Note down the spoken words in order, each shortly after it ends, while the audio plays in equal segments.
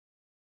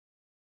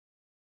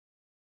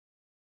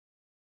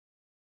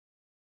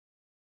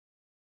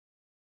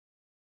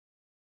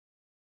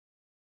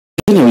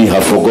We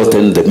have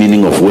forgotten the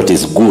meaning of what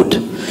is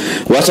good.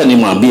 Wacha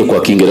nimwambie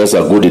kwa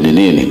Kiingereza good ni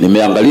nini.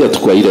 Nimeangalia tu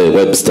kwa ile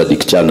Webster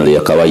Dictionary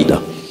ya kawaida.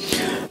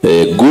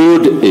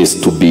 Good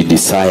is to be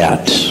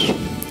desired.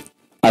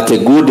 At a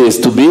good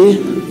is to be.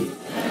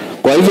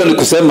 Kwa hivyo ni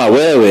kusema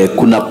wewe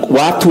kuna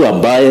watu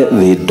ambaye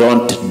they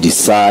don't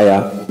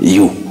desire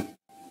you.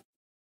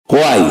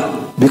 Why?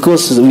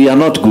 Because we are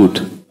not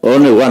good.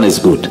 Only one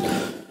is good.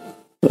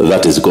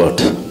 That is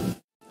God.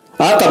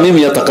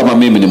 Hata kama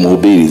mimi ni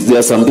mhubiri, there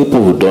are some people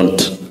who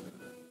don't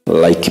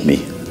like me.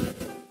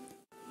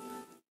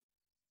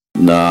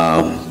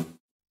 Na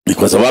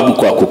kwa sababu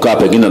kwa kukaa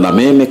pengine na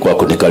mimi, kwa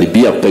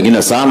kunikaribia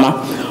pengine sana,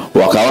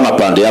 wakaona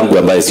pande yangu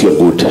ambaye sio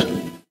good.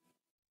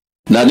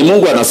 Na ni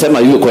Mungu anasema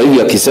hivyo, kwa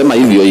hivyo akisema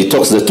hivyo, he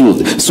talks the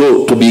truth. So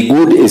to be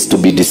good is to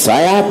be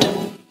desired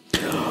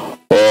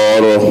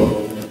or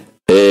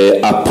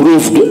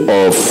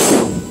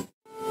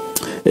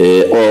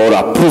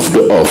approved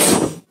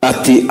of.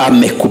 Ati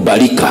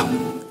amekubalika,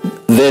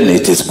 then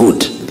it is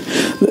good.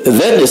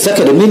 Then the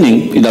second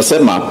meaning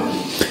inasema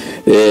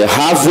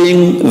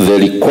having the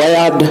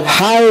required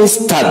high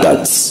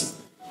standards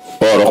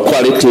or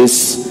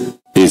qualities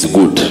is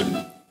good.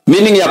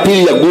 Meaning ya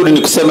pili ya good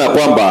ni kusema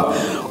kwamba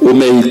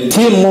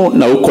umehitimu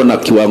na uko na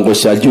kiwango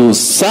cha juu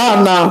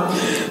sana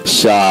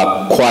cha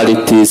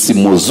qualities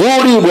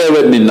mzuri,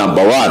 wewe ni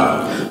number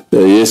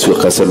 1. Yesu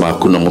akasema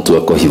hakuna mtu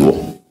wako hivyo.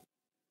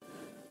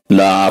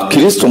 Na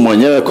Kristo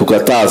mwenyewe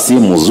kukataa si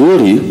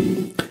mzuri,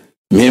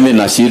 mimi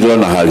nashindwa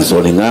na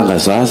Harrison Nganga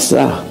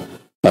sasa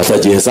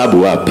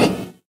atajihesabu wapi?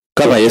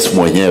 Kama Yesu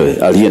mwenyewe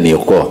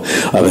aliyeniokoa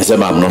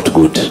amesema I'm not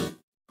good.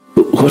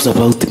 What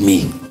about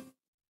me?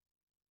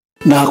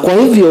 Na kwa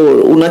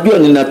hivyo unajua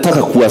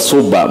ninataka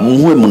kuwasoba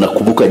muwe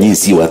mnakumbuka nyinyi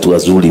si watu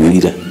wazuri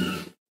vile.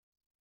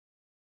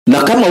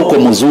 Na kama uko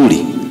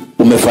mzuri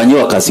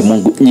umefanyiwa kazi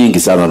Mungu nyingi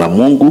sana na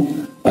Mungu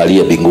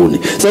aliye mbinguni.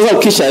 Sasa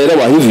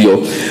ukishaelewa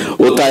hivyo,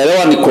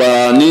 utaelewa ni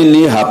kwa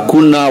nini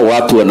hakuna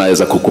watu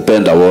wanaweza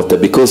kukupenda wote,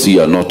 because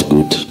you are not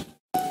good.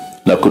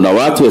 Na kuna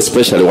watu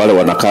especially wale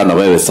wanakaa na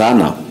wewe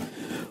sana,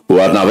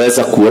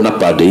 wanaweza kuona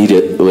pande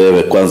ile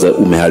wewe kwanza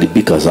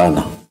umeharibika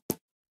sana.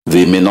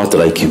 They may not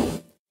like you.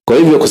 Kwa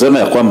hivyo kusema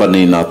ya kwamba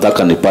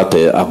ninataka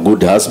nipate a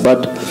good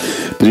husband,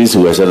 please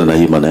uachane na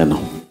hii maneno.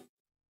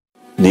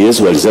 Ni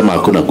Yesu alisema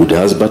hakuna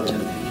good husband.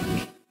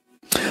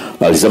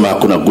 Alisema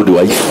hakuna good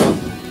wife.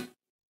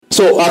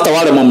 So hata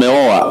wale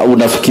mumeoa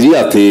unafikiria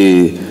ati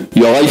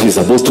your wife is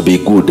supposed to be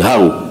good.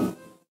 How?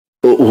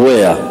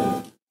 Where?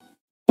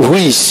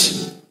 Which?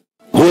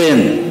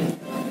 When?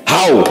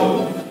 How?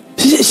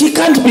 She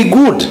can't be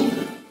good.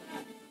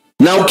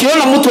 Na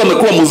ukiona mtu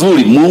amekuwa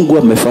mzuri, Mungu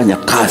amefanya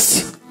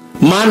kazi.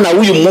 Maana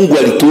huyu Mungu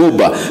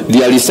alituumba,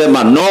 ndiye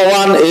alisema no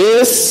one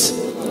is.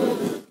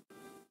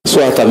 So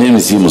hata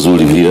mimi si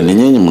mzuri vile, ni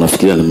nyinyi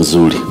mnafikiria ni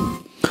mzuri.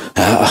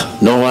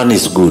 No one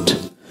is good.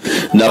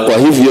 Na kwa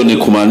hivyo ni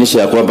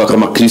kumaanisha kwamba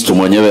kama Kristo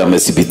mwenyewe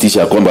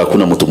amethibitisha kwamba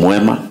hakuna mtu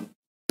mwema.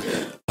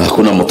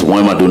 Hakuna mtu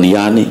mwema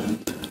duniani.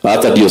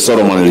 Hata ndio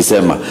Solomon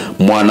alisema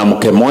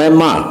mwanamke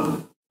mwema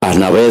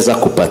anaweza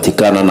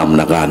kupatikana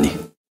namna gani?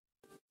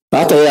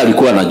 Hata yeye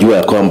alikuwa anajua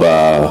ya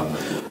kwamba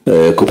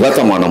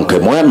kupata mwanamke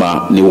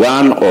mwema ni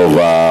one of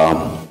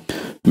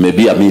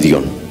maybe a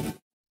million.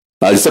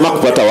 Alisema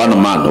kupata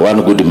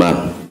one good man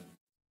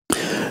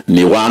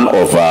ni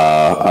one of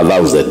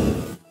 1,000.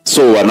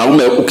 So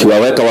wanaume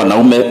ukiwaweka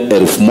wanaume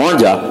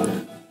 1,000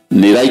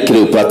 ni likely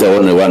upate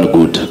only one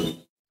good.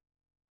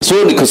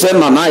 So ni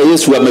kusema na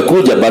Yesu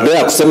amekuja baada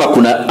ya kusema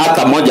kuna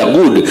hata moja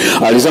good,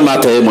 alisema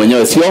hata yeye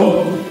mwenyewe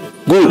sio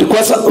good.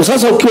 Kwa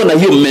sasa ukiwa na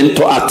hiyo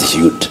mental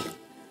attitude,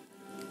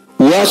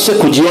 uache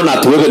kujiona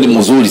ati wewe ni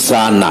mzuri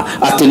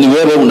sana, ati ni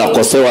wewe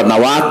unakosewa na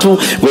watu,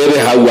 wewe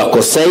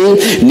hauwakosei,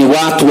 ni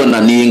watu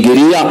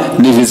wananiingilia.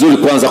 Ni vizuri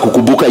kwanza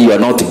kukumbuka you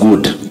are not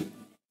good.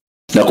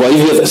 Na kwa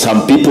hivyo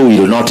some people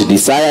will not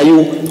desire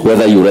you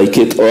whether you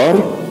like it or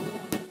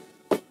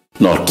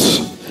not.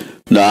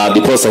 Na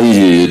ndiposa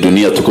hii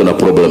dunia tuko na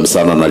problem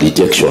sana na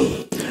rejection.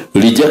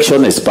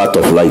 Rejection is part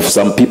of life.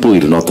 Some people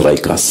will not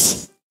like us.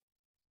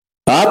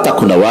 Hata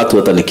kuna watu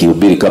hata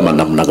nikihubiri kama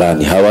namna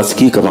gani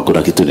hawasikii kama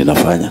kuna kitu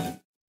ninafanya.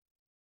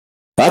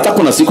 Hata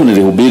kuna siku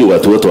nilihubiri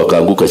watu wote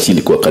wakaanguka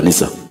chini kwa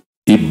kanisa.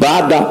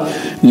 Ibada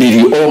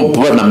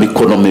niliomba na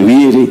mikono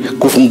miwili,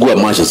 kufungua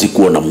macho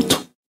sikuona mtu.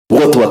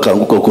 Watu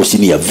wakaanguka huko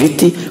chini ya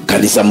viti,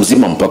 kanisa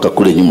mzima mpaka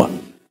kule nyuma.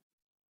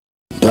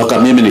 Mpaka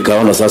mimi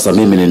nikaona sasa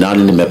mimi ni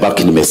nani,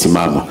 nimebaki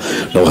nimesimama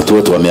na watu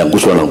wote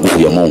wameangushwa na nguvu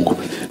ya Mungu.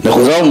 Na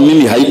kwa sababu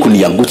mimi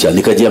haikuniangusha,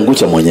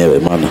 nikajiangusha mwenyewe,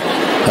 maana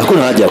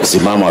hakuna haja ya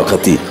kusimama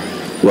wakati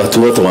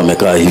watu wote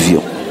wamekaa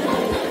hivyo.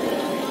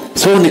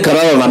 So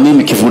nikalala na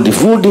mimi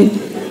kifudifudi.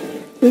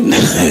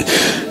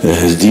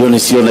 Ndio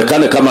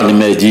nisionekane kama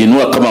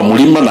nimejiinua kama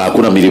mlima na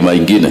hakuna milima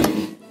ingine.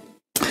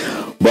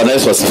 Bwana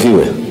Yesu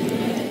asifiwe.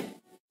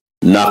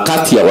 Na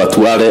kati ya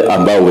watu wale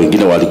ambao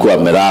wengine walikuwa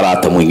wamelala,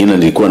 hata mwingine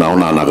nilikuwa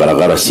naona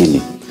anagaragara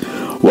chini,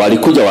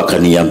 walikuja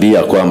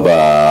wakaniambia kwamba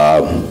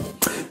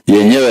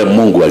yenyewe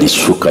Mungu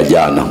alishuka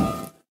jana,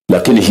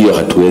 lakini hiyo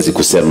hatuwezi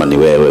kusema ni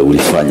wewe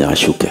ulifanya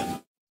ashuke.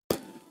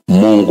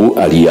 Mungu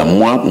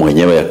aliamua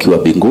mwenyewe akiwa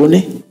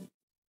mbinguni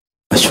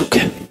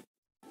ashuke.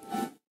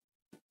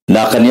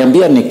 Na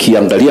akaniambia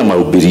nikiangalia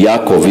mahubiri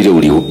yako, vile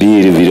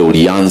ulihubiri, vile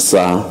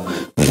ulianza,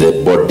 the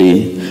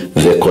body,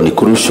 the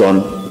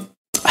conclusion,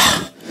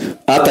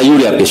 hata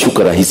yule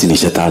akishuka rahisi ni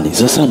shetani.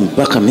 Sasa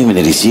mpaka mimi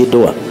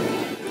nilishindwa.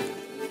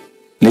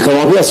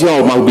 Nikamwambia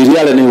sio mahubiri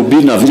yale ni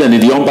hubiri na vile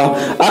niliomba.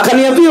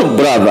 Akaniambia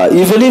brother,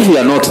 even if you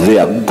are not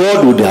there,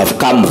 God would have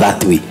come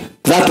that way.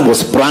 That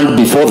was planned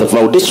before the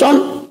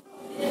foundation.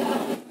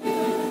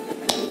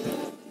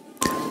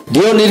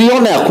 Ndio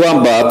niliona ya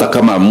kwamba hata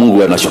kama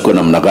Mungu anashuka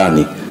namna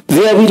gani,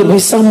 there will be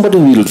somebody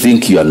who will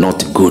think you are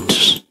not good.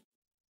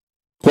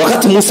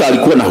 Wakati Musa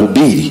alikuwa na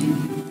hubiri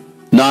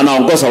na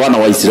anaongoza wana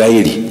wa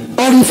Israeli,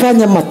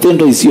 alifanya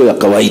matendo isiyo ya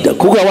kawaida,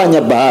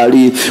 kugawanya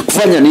bahari,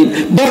 kufanya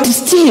nini, but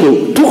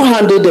still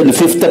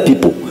 250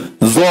 people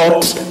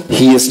thought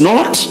he is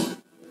not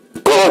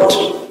God.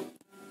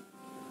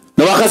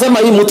 Na wakasema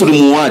hii mtu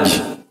ni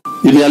muuaji.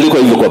 Imeandikwa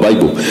hivyo kwa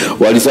Bible.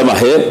 Walisema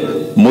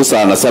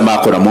Musa anasema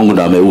ako na Mungu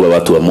na ameua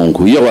watu wa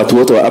Mungu. Hiyo watu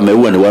wote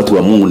ameua ni watu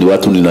wa Mungu, ni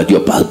watu ninajua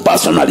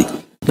personally,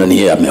 na ni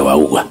yeye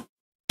amewaua.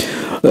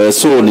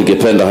 So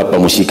ningependa hapa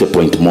mshike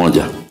point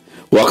moja.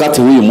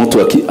 Wakati huyu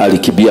mtu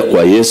alikibia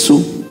kwa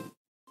Yesu,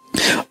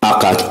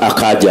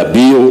 akaja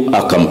bio,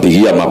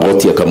 akampigia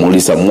magoti,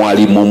 akamuuliza,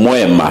 mwalimu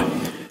mwema,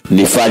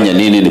 nifanye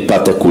nini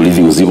nipate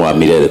kurithi uzima wa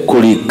milele?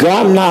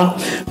 Kulingana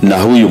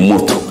na huyu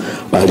mtu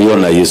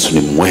aliona Yesu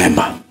ni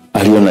mwema,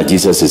 aliona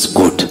Jesus is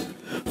good.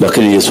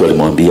 Lakini Yesu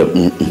alimwambia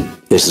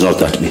it's not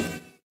that way.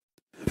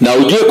 Na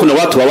ujue kuna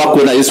watu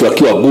hawakuona Yesu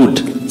akiwa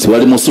good, si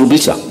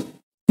walimsulubisha.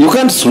 You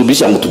can't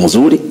sulubisha mtu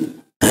mzuri.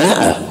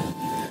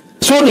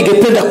 So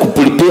ningependa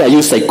kuprepare you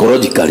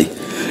psychologically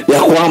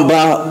ya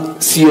kwamba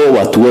sio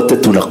watu wote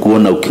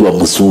tunakuona ukiwa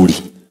mzuri.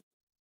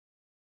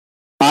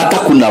 Hata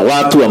kuna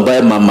watu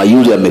ambaye mama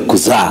yule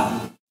amekuzaa,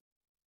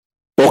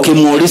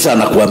 ukimuuliza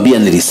anakuambia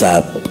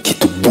nilizaa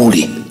kitu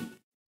bure.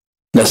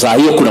 Na saa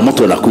hiyo kuna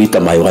mtu anakuita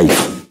my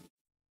wife.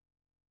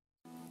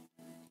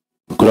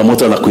 Kuna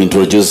mtu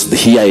anakuintroduce,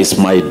 here is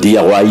my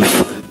dear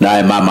wife,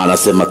 naye mama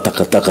anasema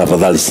takataka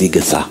afadhali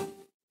sige saa.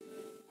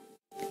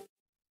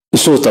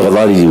 So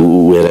tafadhali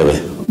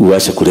uelewe,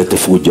 uache kuleta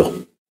fujo.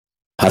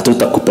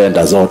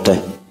 Hatutakupenda zote.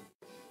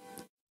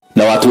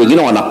 Na watu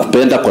wengine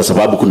wanakupenda kwa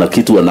sababu kuna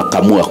kitu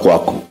wanakamua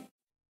kwako.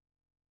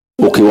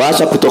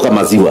 Ukiwacha kutoka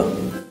maziwa,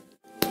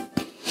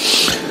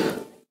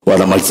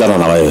 wanamalizana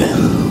na wewe.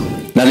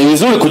 Na ni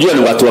vizuri kujua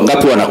ni watu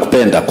wangapi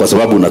wanakupenda kwa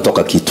sababu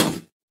unatoka kitu.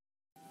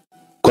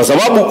 Kwa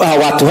sababu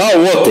watu hao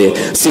wote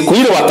siku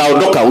ile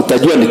wataondoka,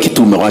 utajua ni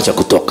kitu umewacha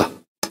kutoka.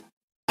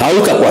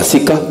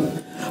 Hautakwasika.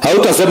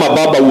 Hautasema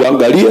baba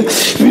uangalie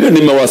vile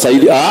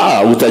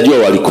nimewasaidia. Utajua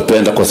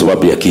walikupenda kwa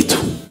sababu ya kitu.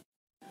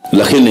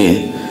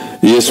 Lakini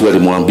Yesu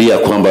alimwambia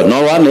kwamba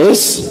no one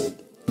is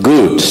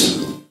good.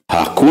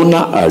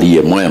 Hakuna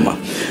aliye mwema.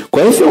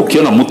 Kwa hivyo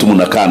ukiona mtu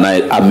mnakaa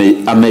naye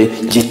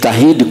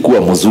amejitahidi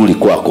kuwa mzuri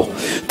kwako,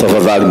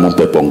 tafadhali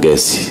mpe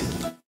pongezi.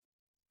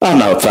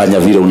 Anafanya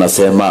vile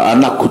unasema,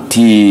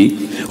 anakutii.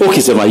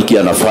 Ukisema hiki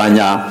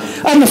anafanya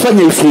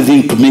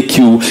everything to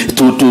make you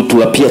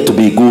to appear to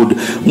be good.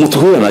 Mtu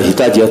huyo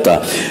anahitaji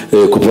hata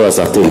kupewa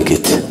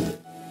certificate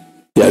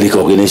ya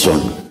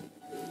recognition.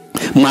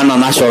 Maana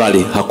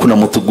naturally hakuna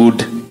mtu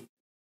good.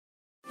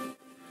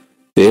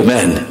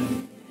 Amen.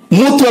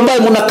 Mtu ambaye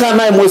mnakaa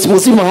naye mwezi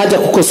mzima haja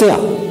kukosea.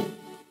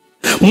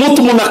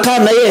 Mtu mnakaa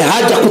na yeye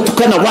haja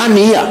kutukana 1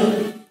 year,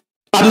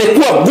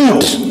 amekuwa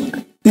good.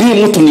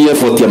 Hii mtu ni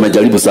effort,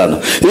 amejaribu sana.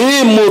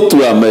 Hii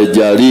mtu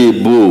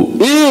amejaribu.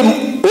 Hii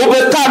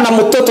umekaa na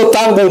mtoto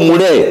tangu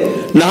umlee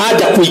na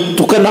haja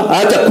kuitukana,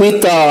 haja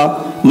kuita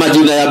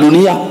majina ya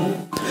dunia.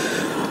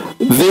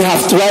 They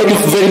have tried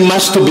very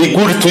much to be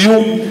good to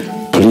you.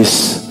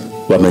 Please,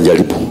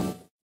 wamejaribu.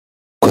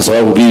 Kwa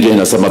sababu Biblia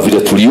inasema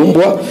vile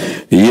tuliumbwa,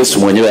 Yesu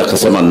mwenyewe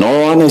akasema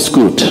no one is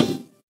good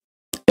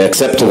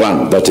except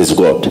one, that is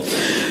God.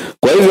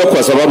 Kwa hivyo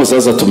kwa sababu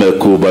sasa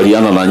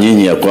tumekubaliana na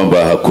nyinyi ya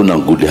kwamba hakuna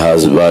good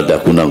husband,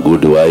 hakuna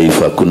good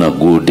wife, hakuna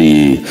good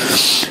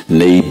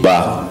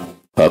neighbor,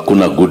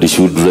 hakuna good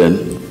children.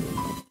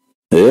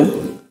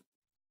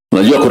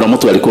 Unajua kuna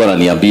mtu alikuwa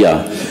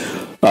ananiambia,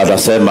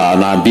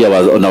 anaambia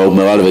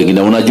wanaume wale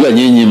wengine, unajua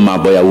nyinyi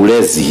mambo ya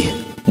ulezi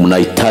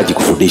mnahitaji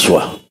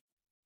kufundishwa.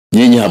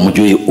 Nyinyi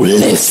hamjui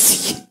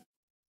ulezi.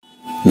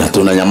 Na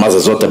tunanyamaza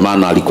zote,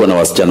 maana alikuwa na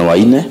wasichana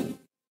 4.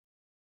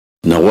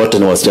 Na wote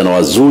ni wasichana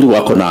wazuri,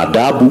 wako na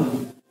adabu,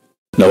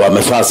 na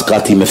wamevaa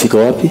skati imefika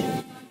wapi?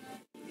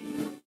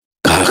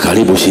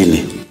 Karibu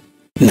chini.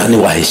 Nani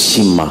wa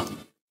heshima,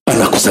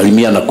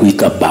 anakusalimia na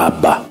kuita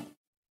baba.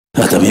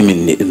 Hata mimi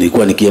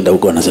nilikuwa nikienda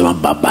huko anasema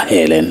baba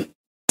Helen.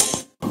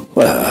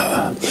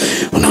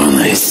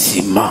 Unaona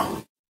heshima.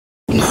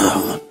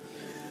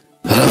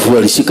 Alafu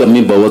walishika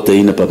mimba wote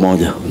 4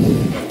 pamoja.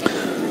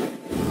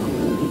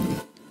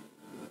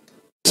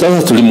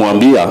 Sasa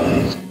tulimwambia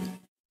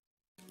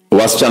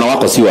wasichana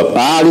wako si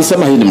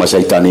alisema hii ni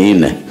mashaitani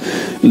 4.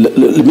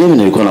 Mimi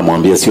nilikuwa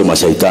namwambia sio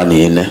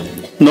mashaitani 4.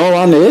 No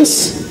one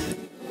is.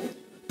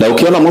 Na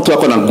ukiona mtu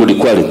wako na good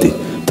quality,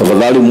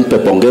 tafadhali mpe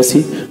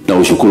pongezi na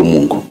ushukuru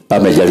Mungu.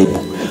 Amejaribu.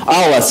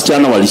 Hao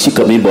wasichana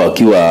walishika mimba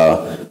wakiwa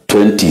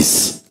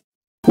 20s.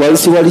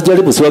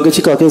 Walijaribu, si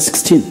wangeshika wakiwa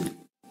 16.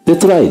 They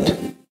tried.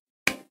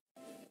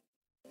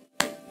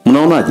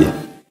 Mnaonaje?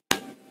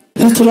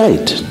 They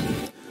tried.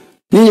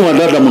 Ninyi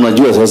wadada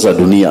mnajua sasa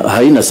dunia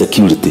haina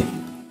security.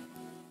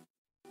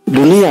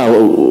 Dunia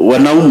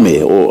wanaume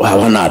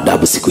hawana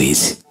adabu siku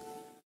hizi.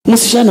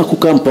 Msichana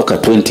kukaa mpaka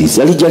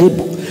 20s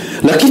alijaribu.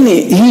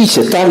 Lakini hii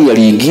shetani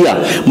aliingia,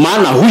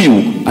 maana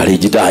huyu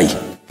alijidai.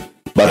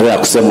 Baada ya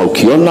kusema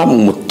ukiona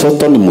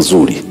mtoto ni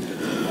mzuri,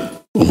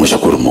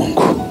 umshukuru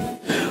Mungu.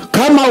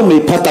 Kama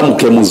umeipata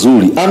mke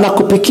mzuri,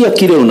 anakupikia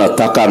kile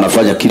unataka,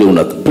 anafanya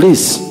kile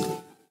please.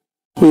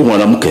 Huyu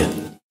mwanamke,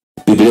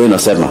 Biblia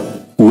inasema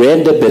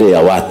uende mbele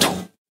ya watu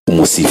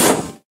umsifu.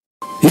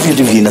 Hivi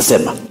ndivyo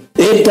inasema.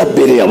 Enda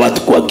mbele ya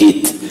watu kwa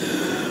gate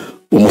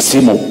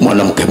umsimu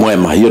mwanamke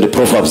mwema. Hiyo ni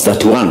Proverbs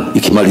 31.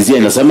 Ikimalizia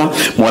inasema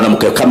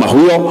mwanamke kama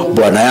huyo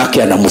bwana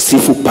yake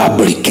anamsifu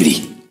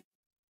publicly.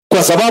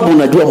 Kwa sababu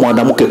unajua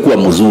mwanamke kuwa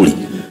mzuri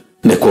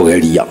ni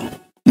kugelia,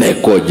 ni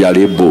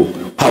kujaribu.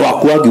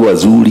 Hawakuagi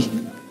wazuri.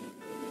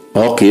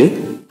 Okay,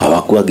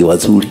 hawakuagi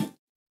wazuri.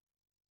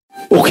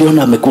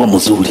 Ukiona amekuwa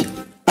mzuri,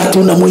 ati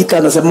unamuita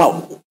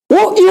anasema,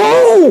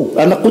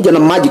 anakuja na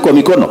maji kwa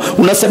mikono.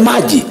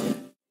 Unasemaje?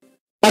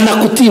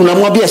 Anakutii,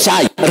 unamwambia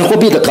chai,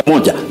 anakuambia dakika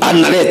moja,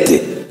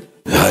 analete.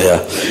 Haya,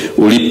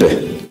 ulipe.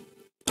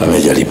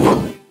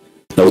 Amejaribu.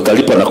 Na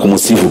utalipa na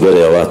kumsifu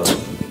mbele ya watu.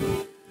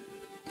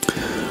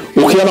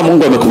 Ukiona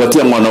Mungu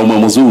amekupatia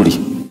mwanaume mzuri,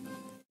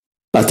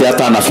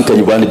 hata anafika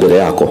nyumbani mbele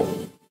yako,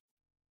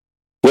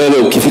 wewe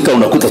ukifika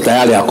unakuta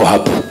tayari yako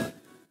hapo.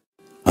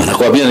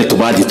 Anakuambia ni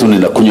tumaji tu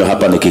ninakunywa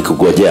hapa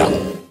nikikugojea.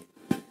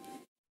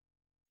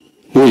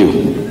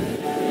 Huyu.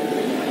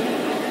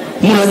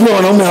 Mnajua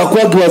wanaume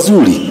hawakuagi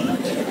wazuri.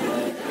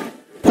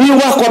 Huyu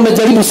wako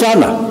amejaribu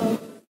sana.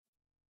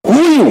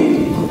 Huyu.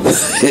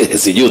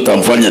 Sijui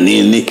utamfanya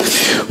nini.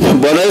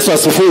 Bwana Yesu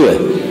asifiwe.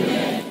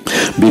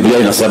 Biblia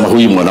inasema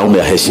huyu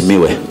mwanaume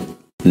aheshimiwe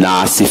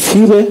na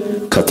asifiwe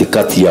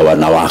katikati ya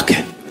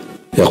wanawake,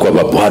 ya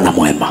kwamba Bwana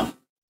mwema.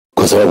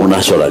 Kwa sababu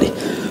naturally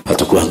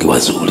hatakuangi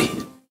wazuri.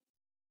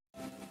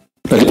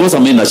 Na ndiposa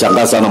mimi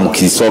nashangaa sana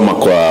mkisoma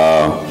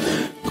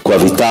kwa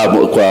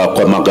vitabu,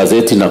 kwa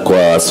magazeti na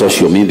kwa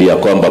social media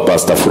kwamba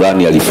pastor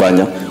fulani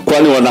alifanya.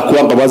 Kwani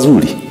wanakuanga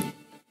wazuri?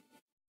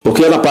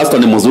 Ukiona pastor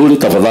ni mzuri,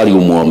 tafadhali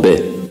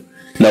umuombe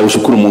na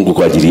ushukuru Mungu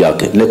kwa ajili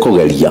yake. Neko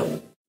galia.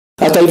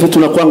 Hata hivi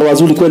tunakuanga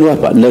wazuri kweli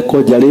hapa?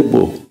 Neko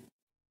jaribu.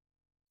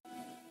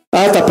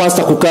 Hata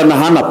pastor kukana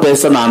hana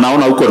pesa na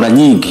anaona uko na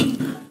nyingi,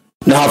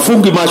 na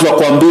hafungi macho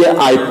akwambia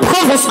I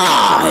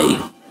prophesy.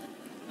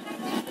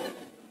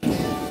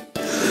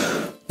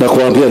 Na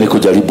kuambia ni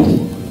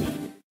kujaribu.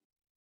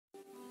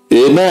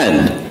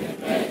 Amen.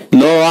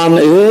 No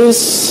one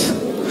is.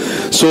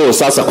 So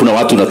sasa kuna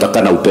watu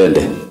natakana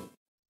upende,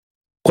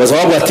 kwa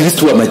sababu at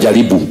least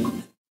wamejaribu.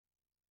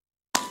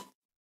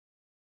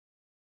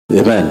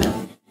 Amen.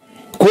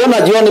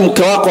 Kuona jioni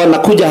mke wako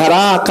anakuja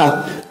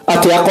haraka,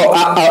 ati yako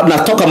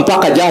natoka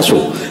mpaka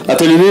jasho,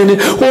 ati nini?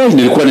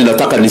 Nilikuwa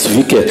ninataka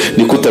nisifike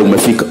nikute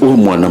umefika. Huyu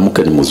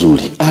mwanamke ni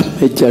mzuri,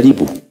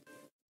 amejaribu.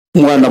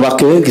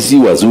 Wanawake wengi si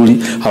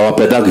wazuri,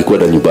 hawapendagi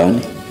kwenda nyumbani.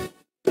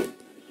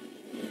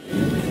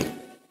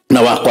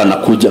 Na wako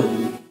anakuja,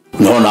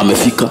 unaona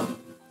amefika.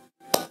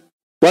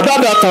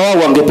 Wadada hata wao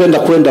wangependa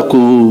kwenda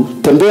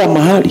kutembea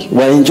mahali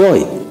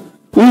waenjoy.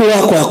 Huyu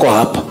wako yako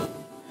hapa.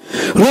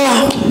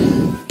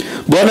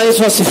 Bwana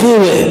Yesu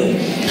asifiwe.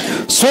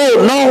 So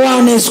no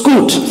one is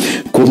good.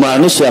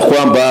 Kumaanisha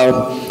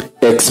kwamba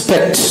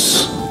expect,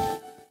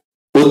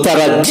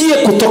 utarajie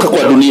kutoka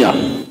kwa dunia.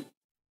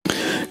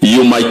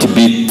 You might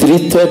be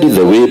treated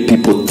the way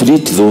people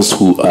treat those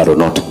who are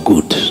not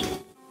good.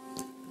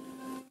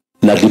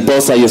 Na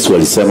ndiposa Yesu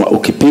alisema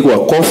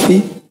ukipigwa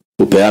kofi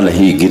upeane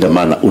hii ingine,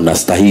 maana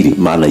unastahili,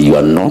 maana you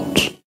are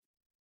not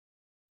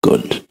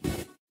good.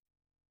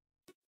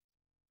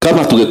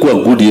 Kama tungekuwa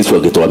good, Yesu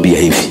angetuambia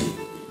hivi,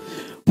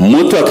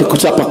 mtu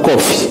akikuchapa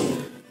kofi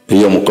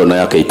hiyo mkono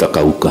yake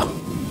itakauka.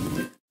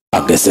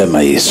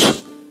 Akasema Yesu.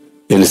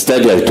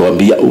 Instead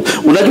alituambia,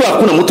 unajua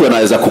hakuna mtu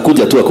anaweza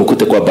kukuja tu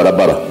akukute kwa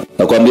barabara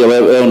akwambia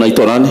wewe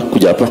unaitwa nani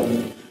kuja hapa.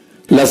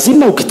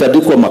 Lazima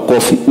ukitandikwa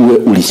makofi uwe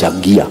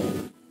ulishangia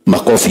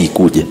makofi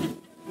ikuje.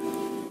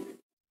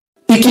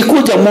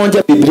 Ikikuja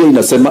moja, Biblia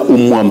inasema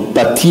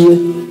umwampatie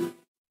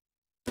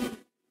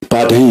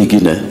pande hii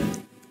nyingine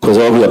kwa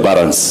sababu ya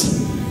balance.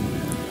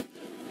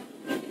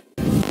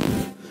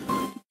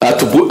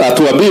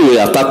 Atuambiwe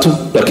ya tatu,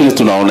 lakini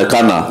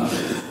tunaonekana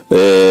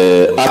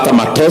hata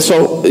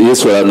mateso.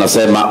 Yesu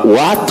anasema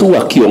watu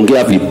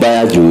wakiongea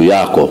vibaya juu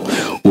yako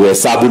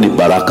uhesabu ni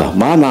baraka,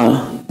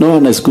 maana no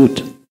one is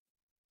good.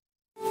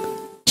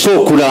 So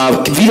kuna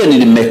vile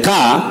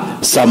nimekaa,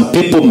 some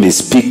people may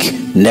speak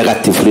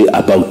negatively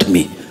about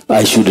me.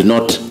 I should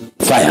not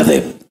fire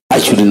them. I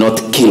should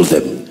not kill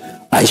them.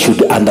 I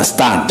should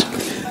understand.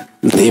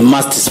 They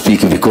must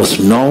speak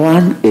because no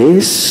one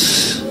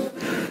is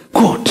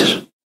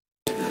good.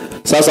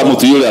 Sasa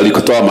mtu yule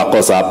alikutoa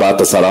makosa hapa,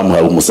 hata salamu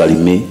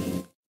haumsalimii.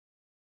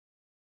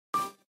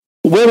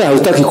 Wewe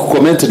hutaki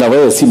kucomment na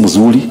wewe si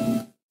mzuri.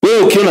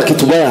 Wewe ukiona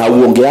kitu baya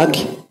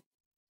hauongeagi.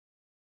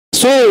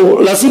 So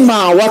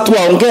lazima watu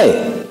waongee.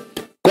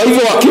 Kwa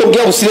hivyo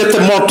wakiongea usilete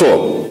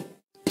moto.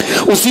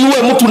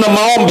 Usiue mtu na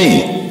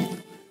maombi.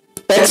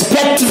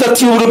 Expect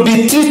that you will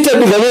be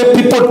treated the way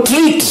people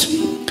treat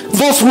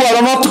those who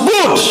are not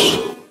good.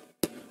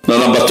 Na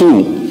number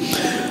 2,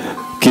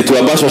 kitu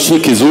ambacho si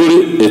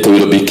kizuri, it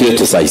will be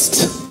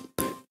criticized.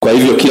 Kwa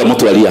hivyo kila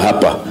mtu aliye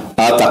hapa,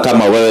 hata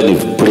kama wewe ni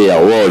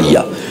prayer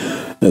warrior,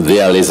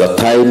 there is a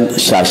time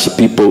such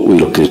people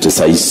will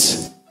criticize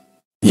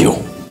you.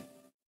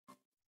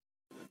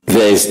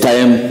 There is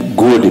time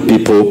good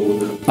people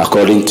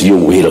according to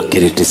you will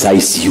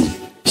criticize you.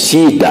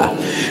 Shida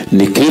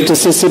ni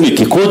criticism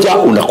ikikuja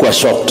unakuwa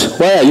shocked.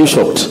 Why are you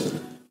shocked?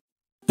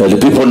 The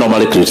people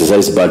normally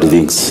criticize bad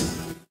things.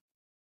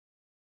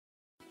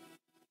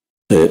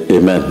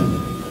 Amen.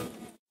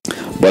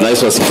 Bwana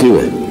Yesu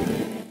asifiwe.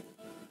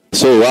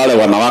 So wale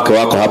wanawake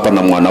wako hapa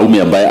na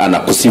mwanaume ambaye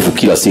anakusifu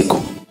kila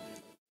siku,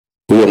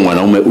 huyo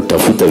mwanaume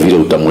utafuta vile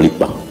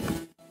utamlipa.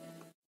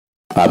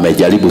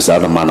 Amejaribu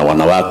sana, maana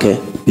wanawake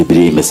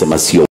Biblia imesema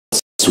sio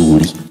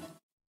nzuri.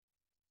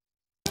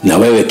 Na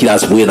wewe kila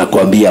asubuhi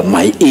nakwambia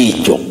my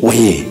angel,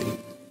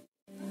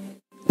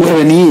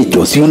 wewe ni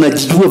angel, si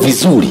unajijua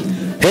vizuri.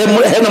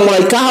 Hena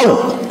malaika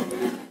hao.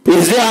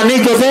 Is there an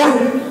angel there?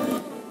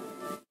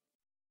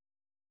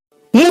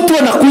 Mtu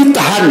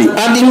anakuita hani,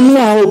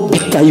 aliunua hao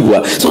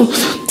bitaiwa. So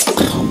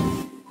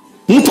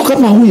mtu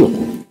kama huyo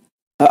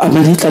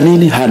ameniita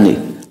nini hani?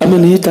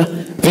 Ameniita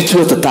vitu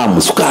vyote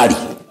tamu, sukari.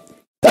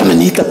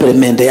 Ameniita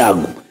peremende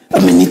yangu.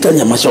 Ameniita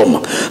nyama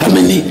choma.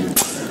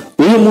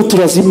 Huyo mtu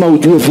lazima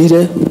ujue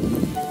vile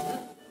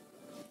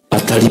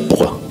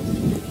atalipwa.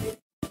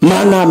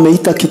 Maana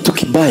ameita kitu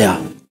kibaya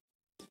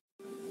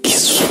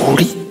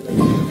kizuri.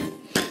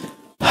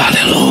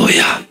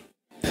 Hallelujah.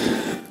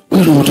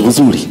 Huyo ni mtu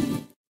mzuri.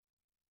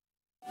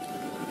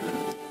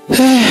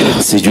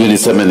 Sijui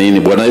niseme nini.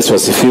 Bwana Yesu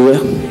asifiwe.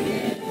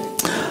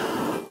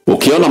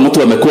 Ukiona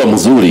mtu amekuwa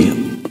mzuri,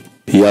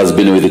 he has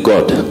been with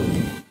God.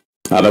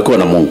 Amekuwa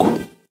na Mungu.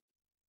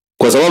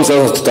 Kwa sababu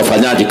sasa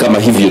tutafanyaje kama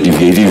hivyo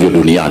ndivyo ilivyo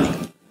duniani?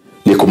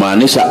 Ni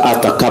kumaanisha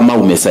hata kama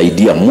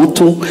umesaidia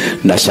mtu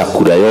na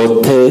chakula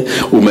yote,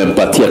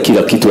 umempatia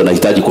kila kitu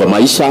anahitaji kwa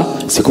maisha,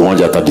 siku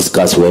moja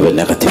atadiscuss wewe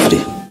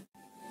negatively.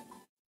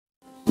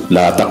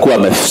 Na atakuwa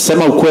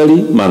amesema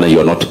ukweli, maana you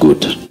are not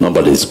good.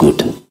 Nobody is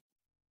good.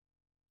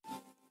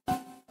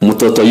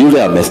 Mtoto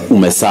yule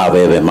umesaa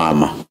wewe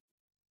mama,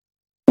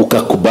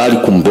 ukakubali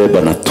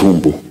kumbeba na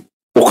tumbo,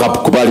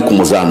 ukakubali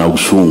kumzaa na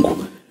ushungu,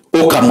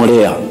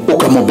 ukamlea,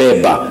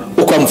 ukamubeba,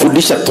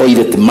 ukamfundisha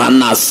toilet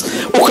manners,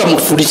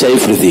 ukamfundisha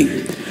everything.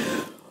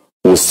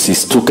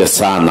 Usistuke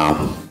sana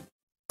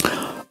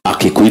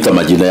akikuita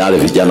majina yale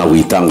vijana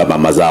huitanga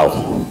mama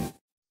zao.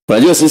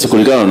 Unajua sisi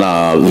kulingana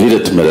na vile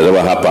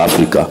tumelelewa hapa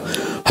Afrika,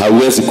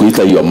 hauwezi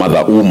kuita your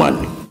mother woman.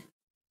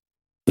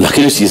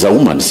 Lakini she is a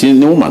woman, si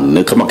ni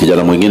woman. Kama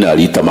kijana mwingine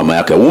aliita mama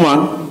yake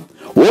woman.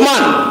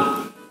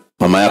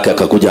 Mama yake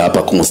akakuja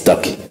hapa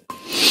kumstaki.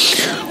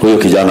 Huyo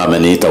kijana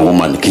ameniita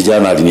woman.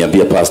 Kijana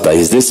aliniambia, pastor,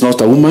 is this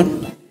not a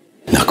woman?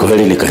 Na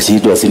kweli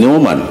nikashindwa, si ni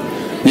woman.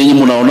 Ninyi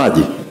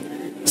mnaonaje?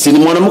 Si ni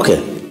mwanamke?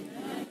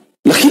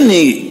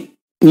 Lakini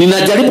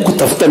ninajaribu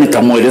kutafuta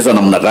nitamueleza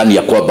namna gani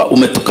ya kwamba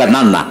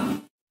umetukanana.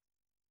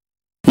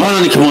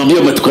 Maana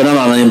nikimwambia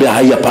umetukanana ananiambia,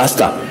 haya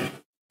pastor,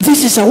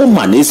 this is a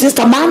woman, is this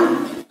a man?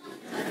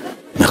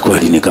 Na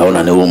kweli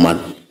nikaona ni woman.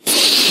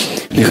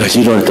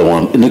 Nikashindwa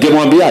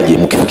ningemwambiaje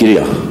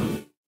mkifikiria?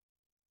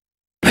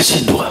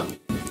 Nashindwa.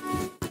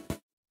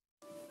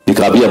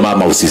 Nikaambia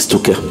mama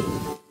usistuke.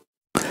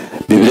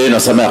 Biblia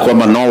inasema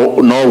kwamba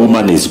no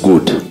woman is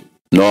good,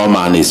 no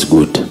man is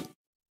good.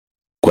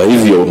 Kwa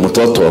hivyo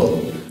mtoto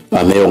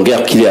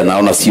ameongea kile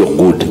anaona sio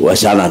good,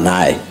 washana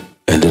naye,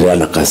 endelea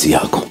na kazi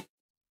yako.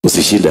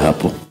 Usishinde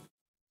hapo.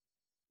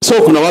 So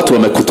kuna watu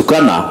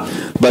wamekutukana,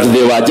 but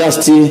they were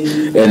just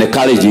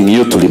encouraging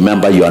you to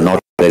remember you are not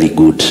very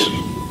good.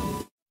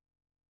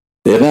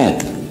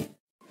 Amen.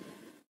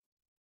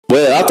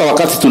 Wewe hata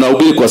wakati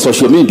tunahubiri kwa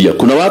social media,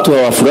 kuna watu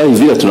hawafurahi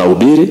vile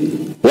tunahubiri,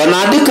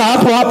 wanaandika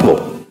hapo.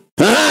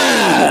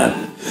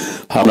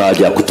 Hamna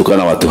haja ya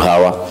kutukana watu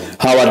hawa.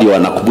 Hawa ndio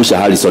wanakumbusha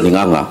Harrison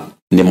Ng'ang'a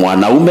ni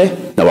mwanaume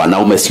na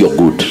wanaume sio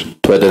good.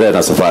 Tuendelee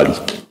na safari.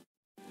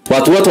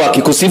 Watu wote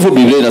wakikusifu,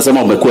 Biblia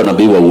inasema umekuwa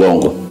nabii wa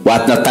uongo.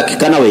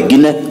 Wanatakikana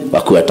wengine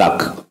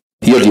wakuataka.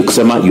 Hiyo ndio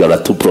kusema you are a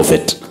true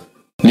prophet.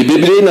 Ni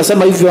Biblia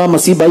inasema hivyo ama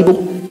si Bible?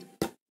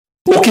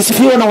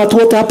 Ukisifiwa na watu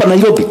wote hapa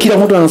Nairobi, kila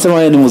mtu anasema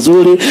yeye ni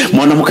mzuri,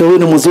 mwanamke huyu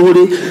ni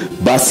mzuri,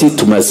 basi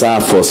tumezaa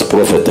false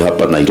prophet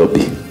hapa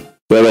Nairobi.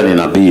 Wewe ni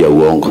nabii ya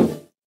uongo.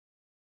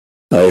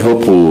 I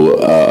hope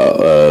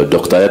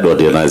Dr.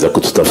 Edward anaweza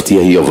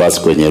kututafutia hiyo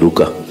verse kwenye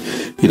Luka.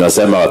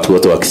 Inasema watu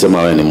wote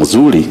wakisema wewe ni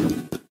mzuri,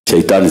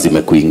 shetani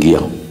zimekuingia.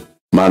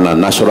 Maana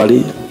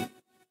naturally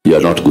you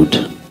are not good.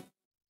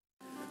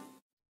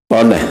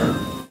 One.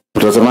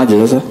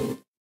 Utazamaje sasa?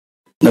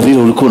 Na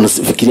vile ulikuwa ulikuwa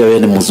unafikiria wewe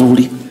ni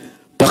mzuri,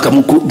 mpaka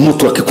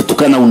mtu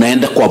akikutukana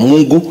unaenda kwa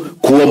Mungu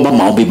kuomba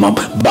maombi,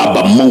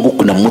 Baba Mungu,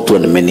 kuna mtu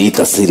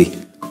ameniita siri.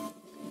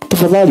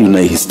 Tafadhali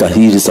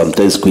unaistahili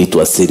sometimes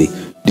kuitwa siri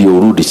ndio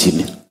urudi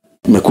chini.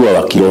 Umekuwa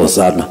wa kiroho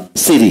sana.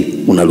 Siri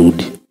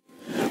unarudi.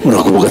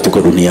 Unakumbuka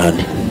tuko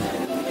duniani.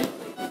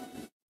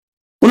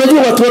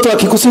 Unajua watu wote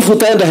wakikusifu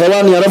utaenda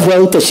hewani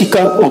alafu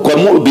utashika kwa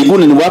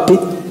mbinguni ni wapi?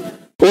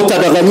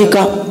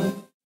 Utadanganyika.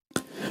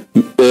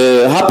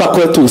 Hapa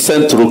kwetu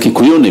Central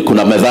Kikuyuni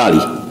kuna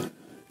methali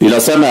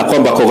inasema ya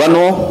kwamba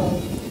kogano,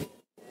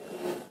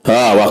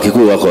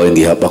 Wakikuyu wako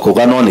wengi hapa.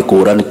 Kogano ni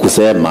kurani,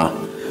 kusema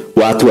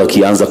watu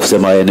wakianza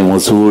kusema yeye ni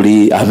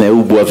mzuri,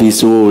 ameubwa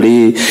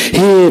vizuri,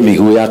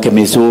 miguu yake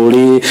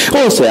mizuri,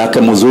 uso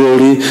yake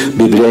mzuri,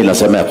 Biblia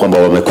inasema ya kwamba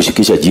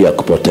wamekushikisha njia ya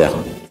kupotea.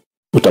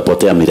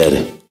 Utapotea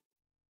milele.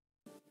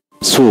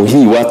 So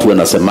hii watu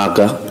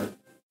wanasemaga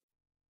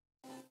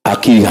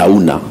akili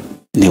hauna,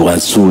 ni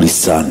wazuri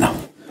sana,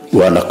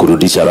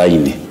 wanakurudisha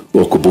laini.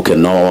 Ukumbuke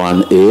no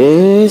one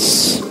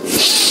is.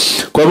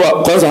 Kwa hivyo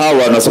kwanza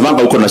hawa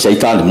wanasemaga uko na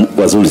shaitani,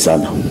 wazuri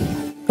sana.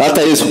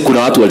 Hata Yesu kuna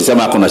watu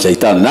walisema ako na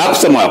shaitani, na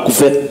hakusema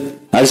akufe.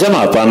 Alisema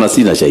hapana,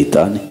 sina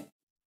shaitani.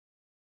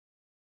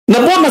 Na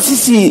mbona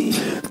sisi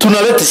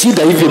tunaleta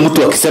shida hivi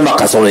mtu akisema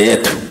kasoro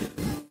yetu?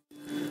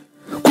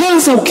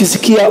 Kwanza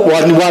ukisikia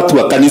watu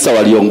wa kanisa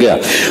waliongea,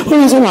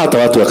 wanasema hata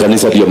watu wa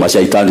kanisa ndio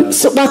mashaitani.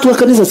 Watu wa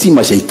kanisa si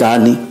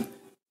mashaitani.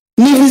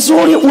 Ni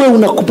vizuri uwe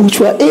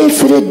unakumbushwa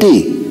every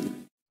day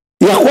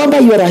ya kwamba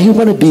you are a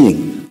human being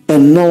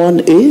and no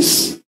one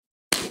is,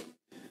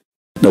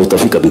 na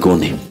utafika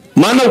mbinguni.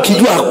 Maana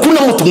ukijua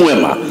hakuna mtu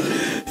mwema,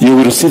 you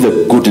will see the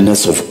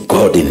goodness of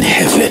God in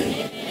heaven.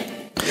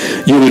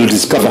 You will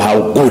discover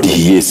how good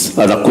he is.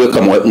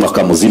 Anakuweka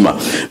mwaka mzima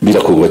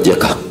bila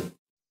kugojeka,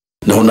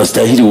 na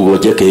unastahili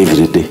ugojeke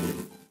every day.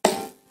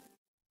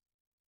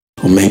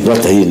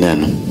 Umeipata hii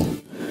neno?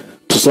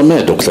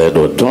 Tusomee Dr.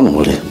 Edward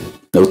Donmole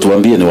na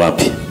utuambie ni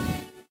wapi.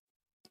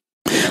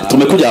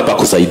 Tumekuja hapa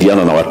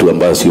kusaidiana na watu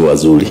ambao sio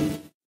wazuri,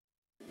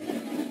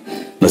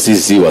 na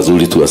sisi si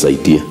wazuri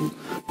tuwasaidie.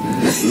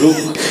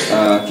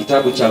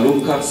 Kitabu cha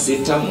Luka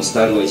 6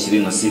 mstari wa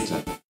 26.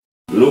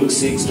 Luke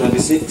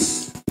 6:26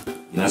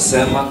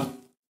 nasema,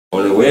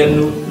 ole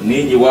wenu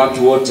ninyi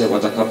watu wote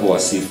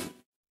watakapowasifu,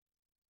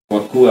 kwa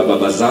kuwa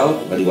baba zao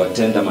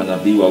waliwatenda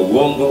manabii wa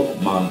uongo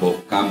mambo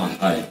kama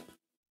haya.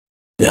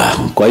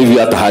 Kwa hivyo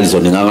hata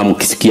Harrison Ng'ang'a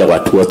mkisikia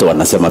watu wote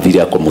wanasema vile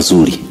yako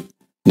mzuri,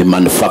 ni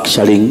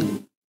manufacturing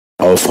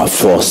of a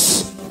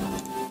false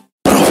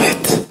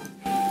prophet.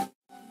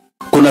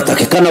 Kuna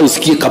takikana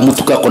usikie kama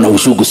mtu kako na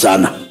ushugu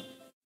sana.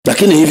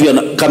 Lakini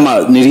hivyo kama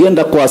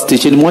nilienda kwa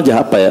station moja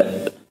hapa ya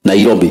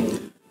Nairobi,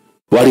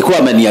 walikuwa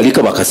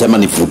wamenialika wakasema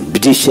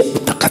nifundishe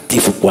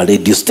utakatifu kwa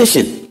radio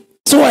station.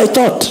 So I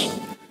thought,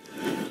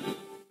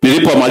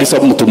 nilipomaliza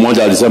mtu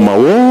mmoja alisema,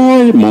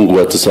 "Woi, Mungu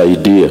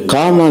atusaidie.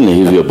 Kama ni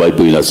hivyo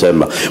Bible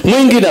inasema."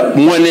 Mwingine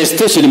mwenye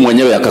station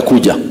mwenyewe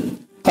akakuja.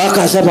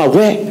 Akasema,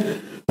 "We,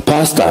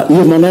 pastor,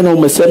 hiyo maneno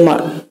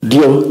umesema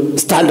ndio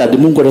standard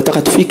Mungu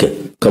anataka tufike?"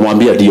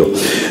 Kamwambia ndio.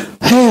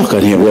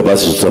 Akaniambia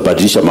basi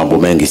tutabadilisha mambo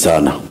mengi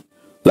sana.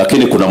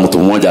 Lakini kuna mtu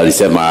mmoja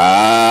alisema,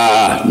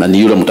 na ni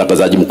yule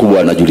mtangazaji mkubwa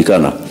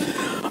anajulikana.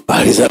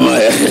 Alisema,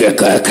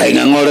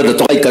 "Kaing'ang'ore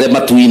kutoka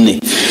Ikalema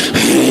tuini.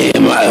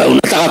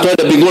 Unataka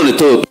tuende mbinguni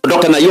tu,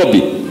 ondoke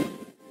Nairobi."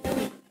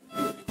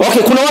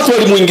 Okay, kuna watu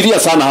walimuingilia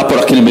sana hapo,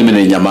 lakini mimi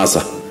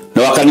nilinyamaza.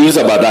 Na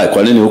wakaniuliza baadaye,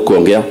 "Kwa nini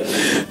hukuongea?"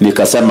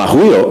 Nikasema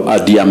huyo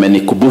hadi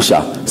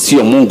amenikumbusha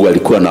sio Mungu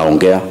alikuwa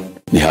anaongea,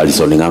 ni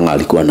Harrison Ng'ang'a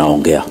alikuwa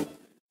anaongea.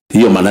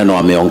 Hiyo maneno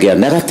ameongea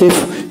negative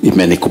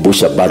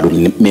imenikumbusha bado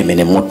mimi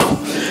ni mtu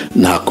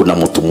na hakuna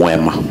mtu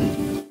mwema.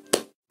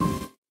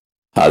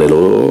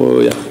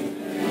 Haleluya.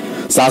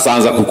 Sasa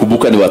anza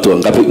kukumbuka ni watu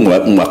wangapi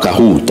mwaka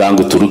huu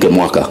tangu turuke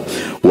mwaka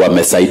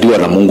wamesaidiwa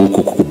na Mungu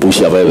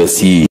kukukumbusha wewe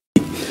si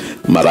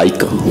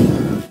malaika.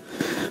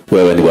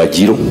 Wewe ni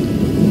Wajiro.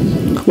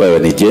 Wewe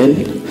ni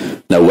Jane,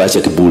 na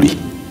uache kiburi.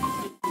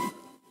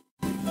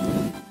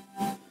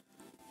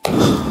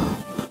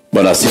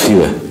 Bwana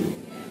asifiwe.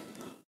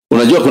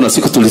 Unajua kuna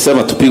siku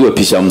tulisema tupigwe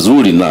picha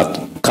mzuri na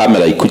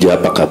kamera ikuje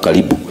hapa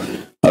karibu.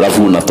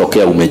 Alafu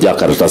unatokea umejaa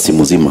karatasi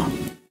mzima.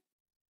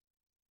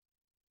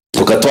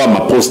 Tukatoa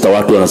maposta,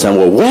 watu wanasema,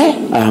 "We,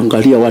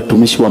 angalia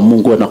watumishi wa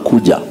Mungu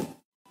wanakuja."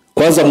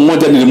 Kwanza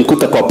mmoja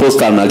nilimkuta kwa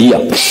posta analia.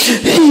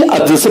 Hii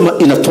atasema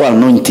inatoa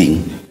anointing.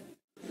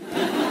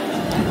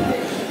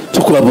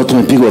 Tuko hapo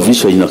tumepigwa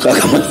visho inakaa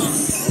kama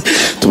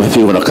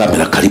tumepigwa na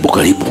kamera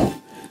karibu.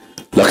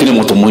 Lakini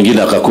mtu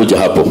mwingine akakuja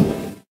hapo.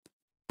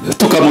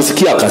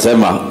 Tukamsikia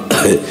akasema,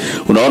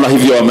 "Unaona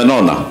hivyo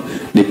wamenona,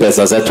 ni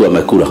pesa zetu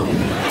wamekula.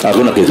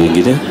 Hakuna kitu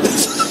kingine."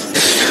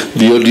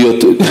 Ndio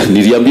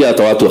niliambia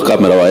hata watu wa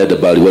kamera waende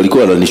bali,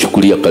 walikuwa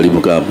wananishukulia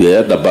karibu kaambia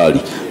yaenda bali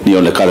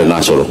nionekane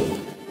national.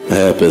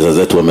 Pesa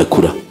zetu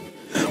wamekula.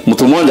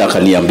 Mtu mmoja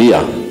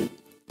akaniambia,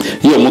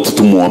 "Hiyo mtu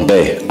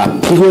tumuombe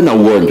apigwe na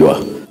ugonjwa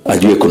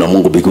ajue kuna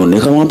Mungu mbinguni."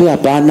 Nikamwambia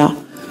hapana,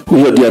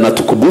 huyo ndiye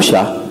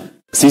anatukumbusha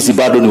sisi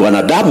bado ni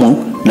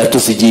wanadamu na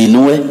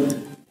tusijiinue,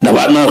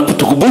 na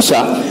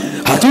kutukumbusha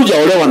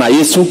Hatujaolewa na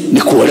Yesu,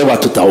 ni kuolewa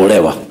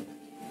tutaolewa.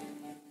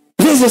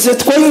 This is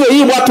it. Kwa hivyo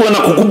hii watu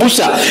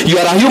wanakukumbusha you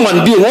are a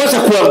human being, wacha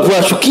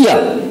kuwashukia.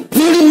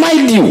 They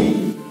remind you.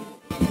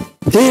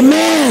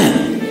 Amen.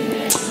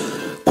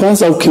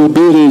 Kwanza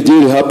ukihubiri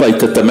injili hapa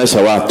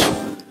itetemesha watu.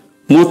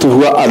 Mtu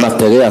huwa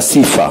anategea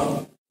sifa.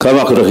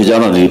 Kama kuna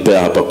kijana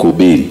nilipea hapa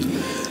kuhubiri.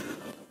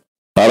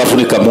 Alafu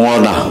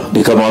nikamuona,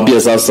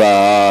 nikamwambia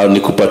sasa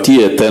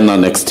nikupatie tena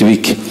next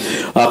week.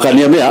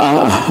 Akaniambia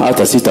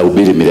hata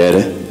sitahubiri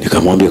milele.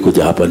 Nikamwambia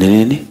kuja hapa ni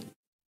nini?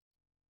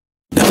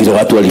 Na vile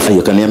watu walifurahi,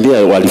 akaniambia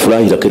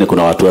walifurahi, lakini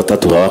kuna watu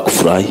watatu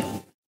hawakufurahi.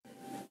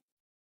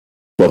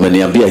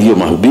 Wameniambia hiyo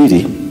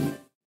mahubiri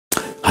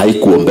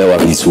haikuombewa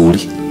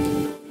vizuri.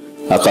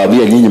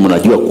 Akaambia nyinyi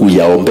mnajua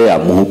kuyaombea,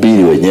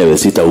 mhubiri wenyewe,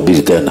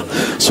 sitahubiri tena.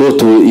 So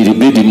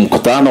ilibidi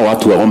mkutano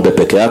watu waombe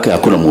peke yake,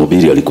 hakuna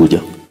mhubiri alikuja.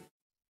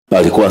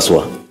 Alikuwa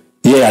swa.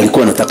 Yeye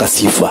alikuwa anataka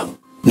sifa.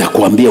 Na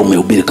kuambia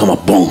umehubiri kama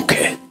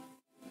bonke.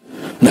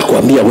 Na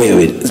kuambia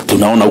wewe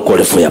tunaona uko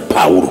refu ya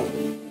Paulo.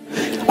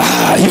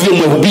 Hivyo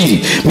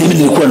umehubiri. Mimi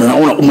nilikuwa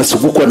naona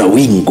umesugukwa na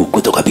wingu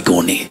kutoka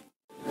mbinguni.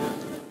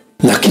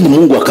 Lakini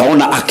Mungu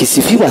akaona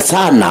akisifiwa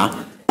sana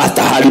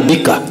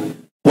ataharibika.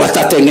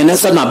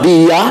 Watatengeneza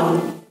nabii ya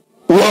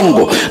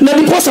uongo. Na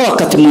ndiposa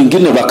wakati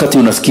mwingine, wakati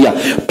unasikia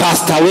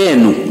pastor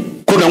wenu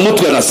kuna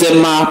mtu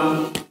anasema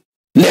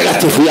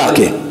negative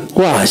yake,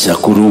 washa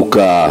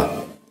kuruka.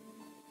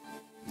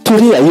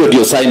 Tulia, hiyo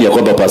ndio sign ya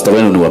kwamba pastor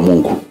wenu ni wa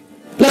Mungu.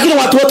 Lakini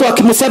watu wote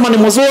wakimsema ni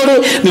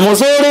mzuri,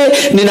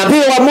 ni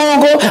nabii wa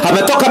Mungu,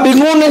 ametoka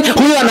mbinguni,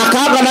 huyu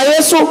anakaaga na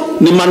Yesu,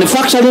 ni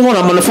manufacturing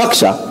na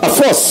manufacture, a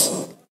false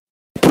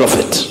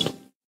prophet.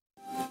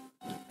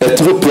 A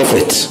true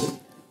prophet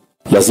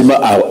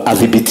lazima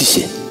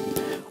adhibitishe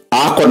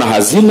ako na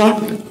hazina,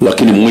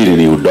 lakini mwili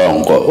ni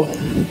udongo.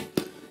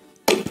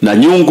 Na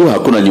nyungu,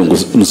 hakuna nyungu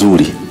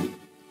nzuri.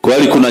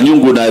 Kweli kuna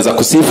nyungu unaweza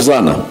kusifu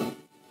sana.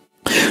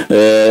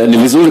 Ni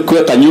vizuri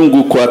kuweka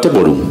nyungu kwa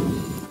table room.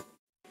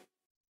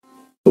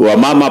 Wa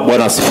mama,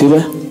 Bwana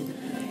asifiwe.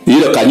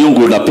 Ile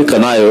kanyungu unapika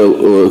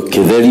nayo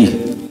kidheri,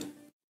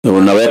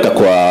 unaweka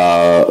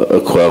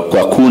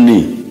kwa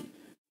kuni.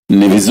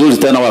 Ni vizuri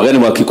tena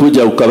wageni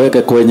wakikuja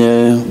ukaweke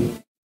kwenye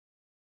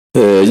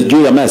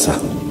juu ya meza.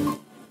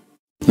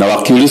 Na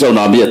wakiuliza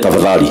unaambia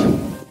tafadhali,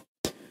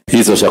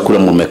 hizo chakula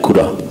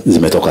mmekula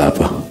zimetoka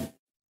hapa,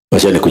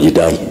 wacha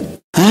nikujidai.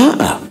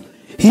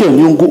 Hiyo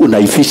nyungu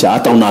unaifisha,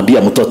 hata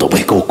unaambia mtoto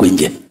weka huko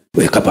nje,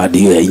 weka baadhi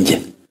hiyo ya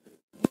nje.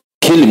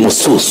 Kili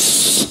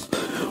musus.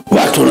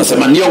 Watu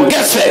wanasema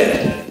niongeze,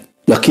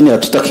 lakini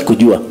hatutaki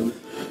kujua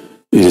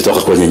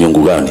ilitoka kwenye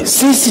nyungu gani.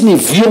 Sisi ni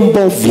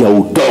vyombo vya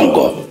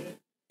udongo.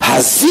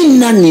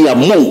 Hazina ni ya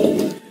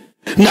Mungu.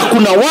 Na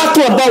kuna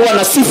watu ambao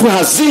wanasifu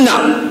hazina,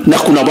 na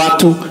kuna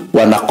watu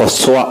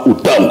wanakosoa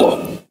udongo.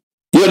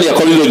 Hiyo ni ya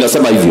Korintho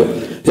inasema hivyo.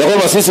 Ya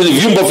kwamba sisi ni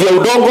vyombo vya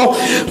udongo,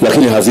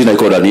 lakini hazina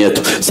iko ndani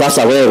yetu.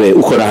 Sasa wewe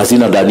uko na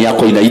hazina ndani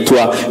yako,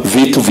 inaitwa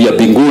vitu vya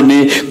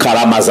mbinguni,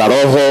 karama za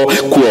Roho,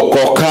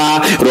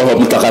 kuokoka, Roho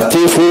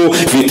Mtakatifu,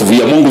 vitu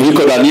vya Mungu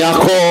viko ndani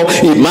yako,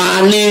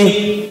 imani.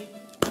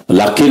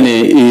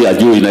 Lakini hii ya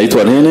juu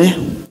inaitwa nini?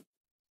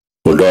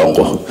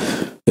 Udongo.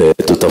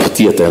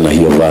 Tutafutie tena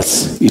hiyo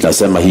verse.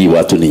 Inasema hii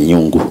watu ni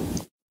nyungu.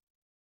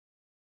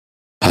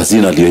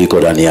 Hazina ndio iko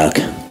ndani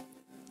yake.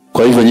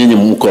 Kwa hivyo nyinyi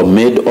mko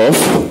made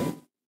of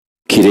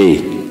clay.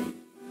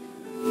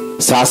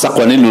 Sasa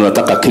kwa nini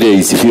unataka clay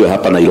isifiwe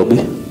hapa Nairobi?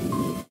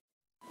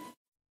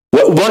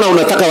 Mbona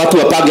unataka watu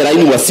wapage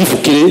laini wasifu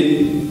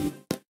clay?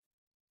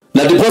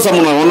 Na ndiposa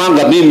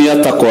mnaonanga mimi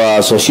hata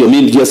kwa social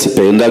media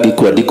sipendagi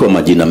kuandika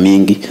majina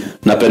mingi.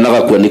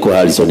 Napendaga kuandika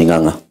Harrison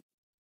Ng'ang'a.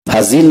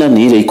 Hazina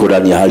ni ile iko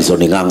ndani ya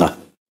Harrison Ng'ang'a,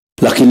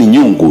 lakini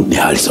nyungu ni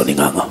Harrison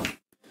Ng'ang'a.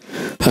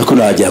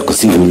 Hakuna haja ya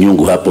kusifu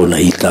nyungu hapo,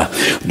 unaita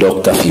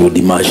Dr.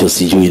 Field Marshall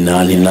sijui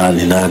nani.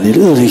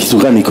 Kitu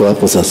gani iko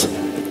hapo sasa?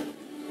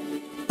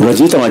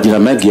 Unajiita majina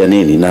mengi ya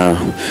nini na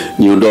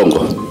ni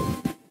udongo?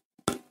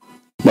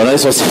 Bwana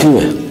Yesu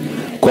asifiwe.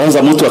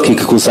 Kwanza mtu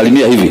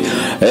akikusalimia hivi,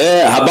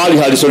 habari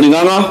Harrison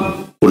Ng'ang'a,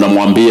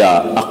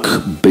 unamwambia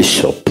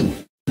Bishop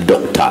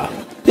Dr.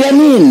 Ya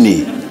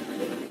nini?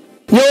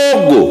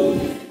 Nyogo.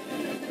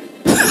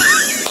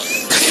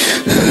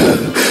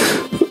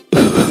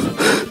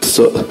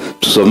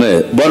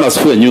 Tusome. Bwana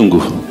asifiwe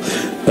nyungu.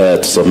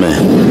 Tusome.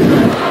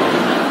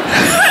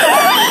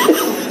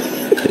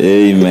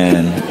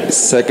 Amen.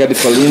 Second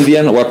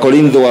Corinthians,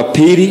 Wakorintho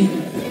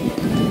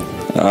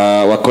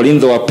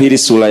wa pili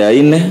sura ya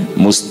 4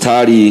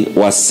 mstari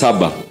wa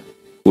 7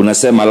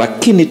 unasema,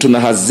 lakini tuna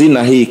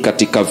hazina hii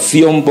katika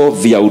vyombo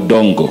vya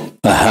udongo.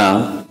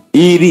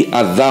 Ili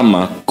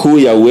adhama kuu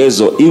ya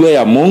uwezo iwe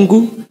ya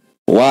Mungu,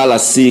 wala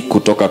si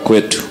kutoka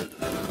kwetu.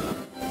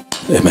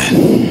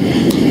 Amen.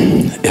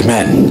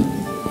 Amen.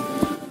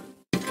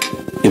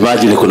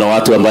 Imagine kuna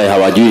watu ambaye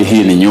hawajui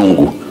hii ni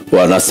nyungu.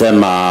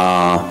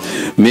 Wanasema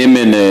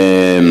mimi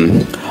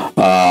ni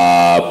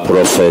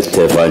prophet,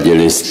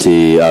 evangelist,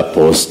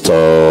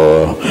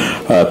 apostle,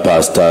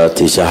 pastor,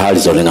 teacher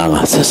Harrison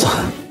Ng'ang'a. Sasa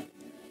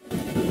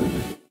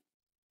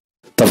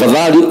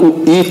Tafadhali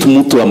hii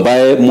mtu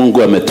ambaye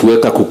Mungu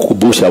ametuweka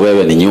kukukumbusha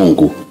wewe ni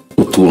nyungu,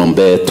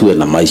 utuombee tuwe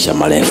na maisha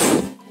marefu.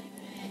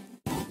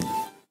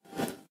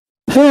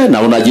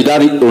 Na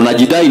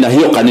unajidai na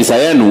hiyo kanisa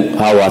yenu,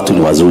 hawa watu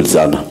ni wazuri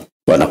sana,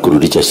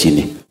 wanakurudisha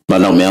chini.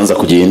 Maana umeanza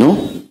kujiinu,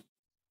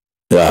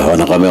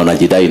 wanakwambia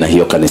unajidai na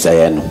hiyo kanisa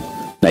yenu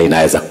na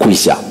inaweza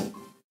kuisha.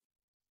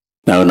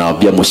 Na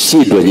unawaambia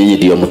mshindwe, nyinyi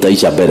ndio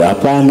mtaisha mbele.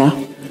 Hapana.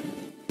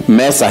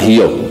 Mesa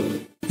hiyo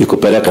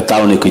ikupeleka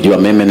town ukijua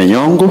mimi ni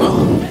nyongo,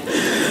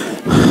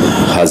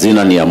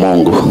 hazina ni ya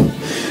Mungu.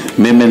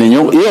 Mimi ni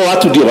nyongo. Hiyo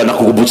watu ndio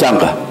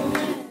wanakukubuchanga.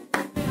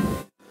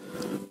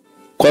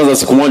 Kwanza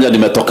siku moja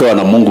nimetokewa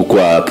na Mungu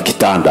kwa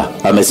kitanda.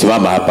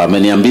 Amesimama hapa,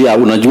 ameniambia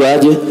unajua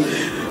aje?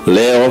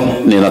 Leo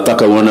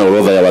ninataka uone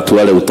orodha ya watu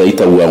wale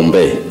utaita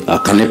uwaombee.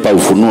 Akanipa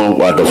ufunuo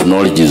wa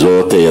knowledge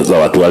zote za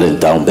watu wale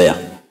nitaombea.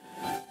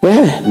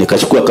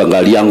 Nikachukua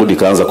kangali yangu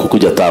nikaanza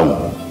kukuja town.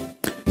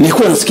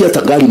 Nilikuwa nasikia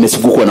tangali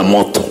imesugukwa na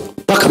moto.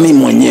 Paka mimi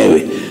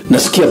mwenyewe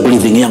nasikia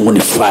breathing yangu ni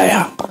fire.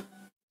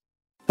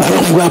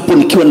 Alafu hapo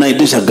nikiwa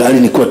naendesha gari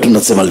nilikuwa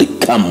tunasema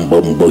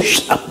likambo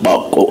mbosha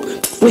bako.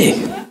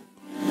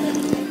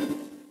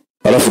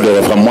 Alafu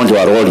dereva mmoja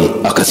wa lori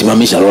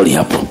akasimamisha lori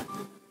hapo.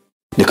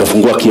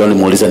 Nikafungua kioo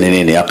nimuuliza ni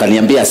nini.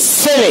 Akaniambia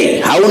sele,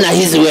 hauna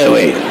hizi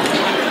wewe.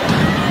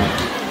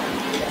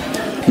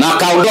 Na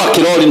akaondoa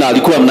kilori na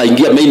alikuwa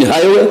mnaingia main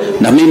highway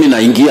na mimi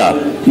naingia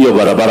hiyo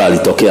barabara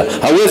alitokea.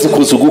 Hawezi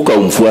kusuguka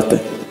umfuate.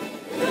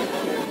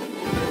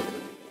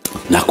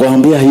 Na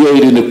kuambia hiyo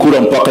ili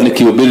nikula mpaka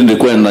nikihubiri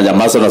nilikuwa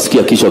ninanyamaza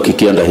nasikia kisha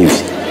kikienda hivi.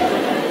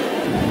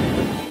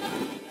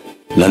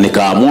 Na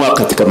nikaamua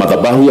katika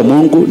madhabahu ya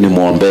Mungu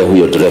nimuombee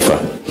huyo dereva.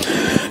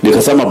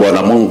 Nikasema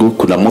Bwana Mungu,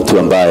 kuna mtu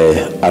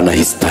ambaye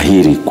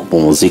anastahili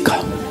kupumzika.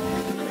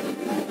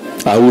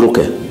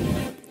 Ahuruke.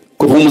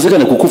 Kupumzika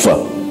ni kukufa.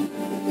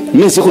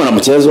 Mimi siko na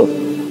mchezo.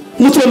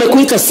 Mtu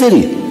amekuita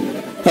siri.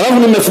 Alafu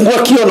nimefungua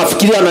kioo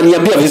nafikiria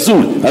ananiambia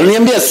vizuri.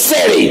 Ananiambia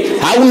siri,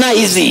 hauna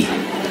hizi.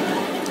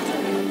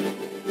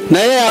 Na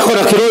yeye ako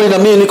na kiroli na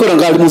mimi niko na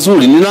gari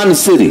mzuri. Ni nani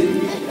siri?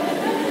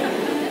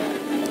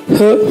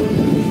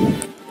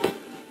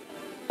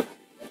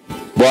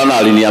 Bwana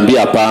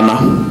aliniambia hapana.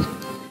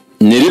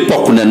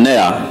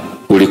 Nilipokunenea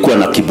ulikuwa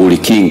na kiburi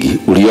kingi.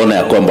 Uliona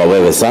ya kwamba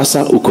wewe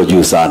sasa uko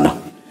juu sana.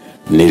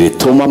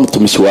 Nilituma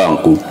mtumishi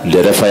wangu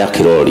dereva ya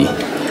kiroli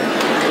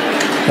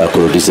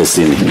akurudishe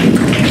chini.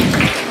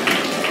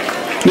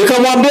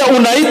 Nikamwambia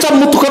unaita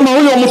mtu kama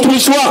huyo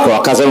mtumishi wako?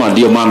 Akasema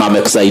ndio maana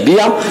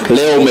amekusaidia.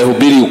 Leo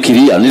umehubiri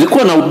ukilia.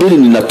 Nilikuwa na hubiri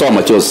ninatoa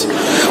machozi.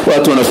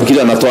 Watu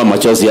wanafikiria natoa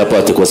machozi hapa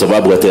ati kwa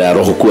sababu ati ya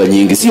roho kuwa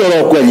nyingi. Sio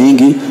roho kuwa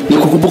nyingi, ni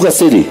kukumbuka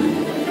siri.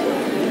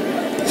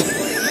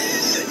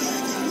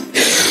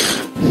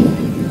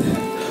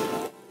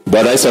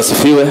 Bwana Yesu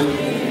asifiwe.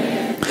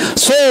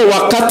 So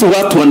wakati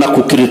watu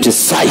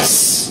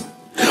wanakukriticize,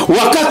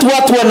 wakati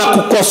watu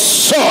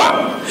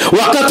wanakukosoa,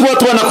 wakati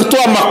watu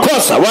wanakutoa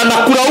makosa,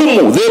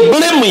 wanakulaumu, they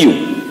blame you,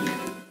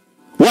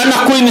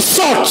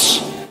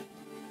 wanakuinsult,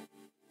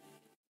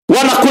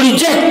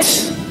 wanakureject,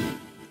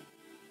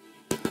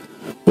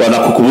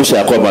 wanakukumbusha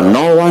ya kwamba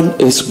no one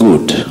is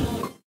good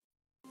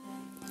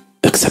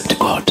except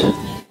God.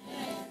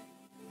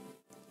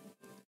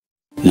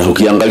 Na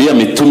ukiangalia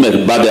mitume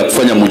baada ya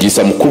kufanya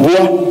muujiza mkubwa,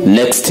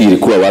 next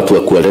ilikuwa watu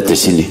wa kuwaleta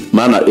chini.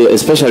 Maana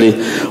especially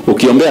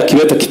ukiombea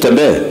kiwete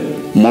kitembee,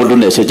 modo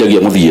na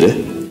shejagia mudhire.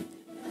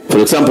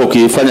 For example,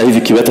 ukifanya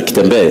hivi kiwete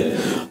kitembee,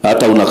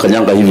 hata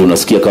unakanyanga hivi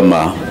unasikia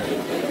kama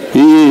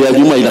hii ya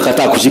nyuma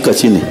inakataa kushika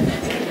chini.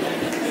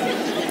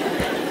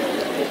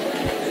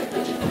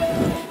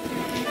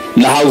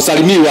 Na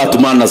hausalimii watu,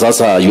 maana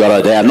sasa you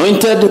are the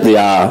anointed, they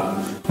are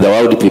the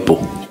world people.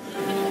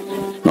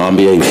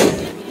 Naambia hivi.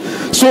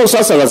 So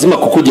sasa lazima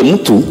kukuje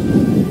mtu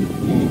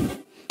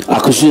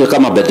akushike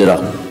kama bendera.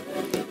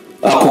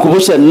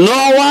 Akukumbushe no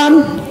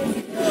one,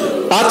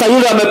 hata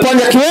yule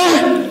ameponya kiwe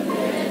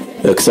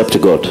except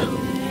God.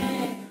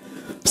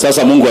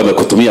 Sasa Mungu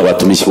amekutumia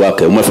watumishi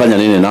wake, umefanya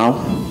nini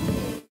nao?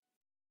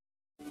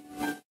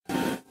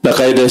 Na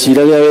kaida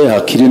shida wewe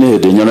hakiri ni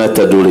hede nyona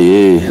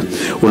taduri.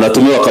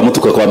 Unatumiwa kama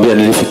mtu kakwambia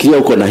nilifikiria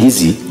uko na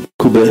hizi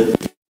kube.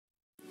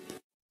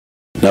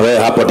 Na wewe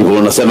hapa ndipo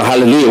unasema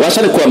haleluya.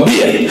 Wacha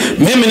nikwambie,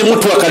 mimi ni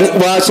mtu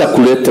waacha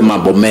kuleta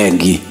mambo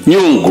mengi.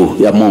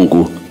 Nyungu ya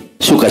Mungu.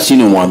 Shuka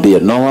chini umwambie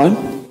no one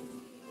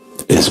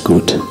is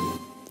good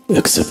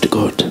except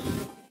God.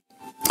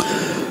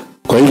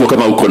 Kwa hivyo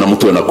kama uko na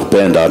mtu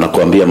anakupenda,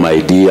 anakuambia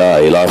my dear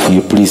I love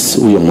you,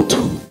 please, huyo mtu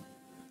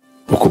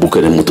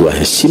ukumbuke ni mtu wa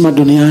heshima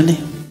duniani.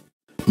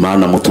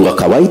 Maana mtu wa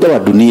kawaida wa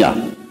dunia,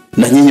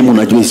 na nyinyi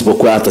mnajua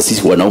isipokuwa hata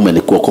sisi wanaume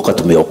ni kuokoka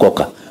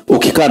tumeokoka.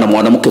 Ukikaa na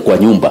mwanamke kwa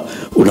nyumba,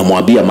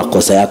 unamwambia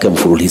makosa yake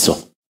mfululizo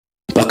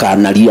mpaka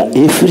analia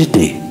every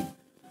day.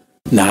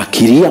 Na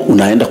akilia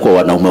unaenda kwa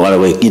wanaume wale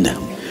wengine.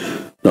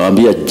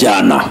 Nawaambia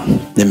jana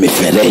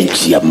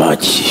nimefereji ya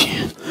maji.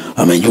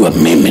 Amejua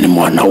mimi ni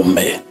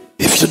mwanaume.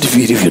 Hivyo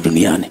ndivyo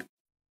duniani.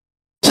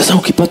 Sasa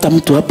ukipata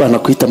mtu hapa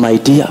anakuita my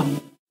dear,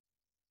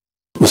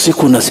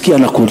 usiku unasikia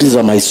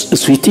anakuuliza my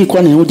sweetie,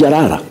 kwani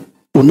hujalala?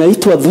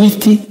 Unaitwa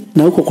dhuiti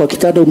na huko kwa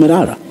kitanda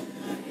umelala.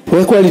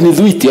 Wewe kweli ni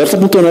dhuiti? Hata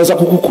mtu anaweza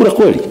kukukula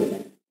kweli?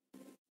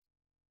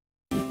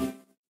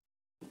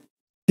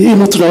 Hii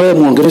mtu na wewe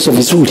muongelesha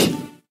vizuri.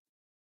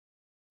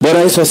 Bwana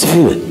Yesu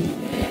asifiwe.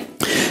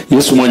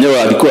 Yesu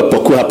mwenyewe alikuwa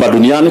pokuwa hapa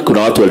duniani,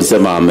 kuna watu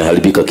walisema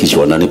ameharibika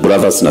kichwa, na ni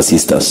brothers na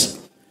sisters.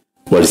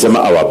 Walisema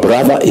our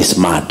brother is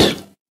mad.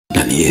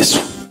 Na ni Yesu.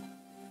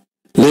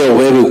 Leo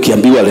wewe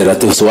ukiambiwa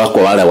relatives wako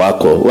wale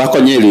wako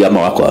Nyeri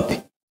ama wako wapi?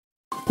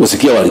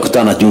 Usikia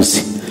walikutana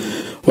juzi.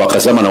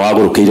 Wakasema na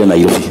wagurukeire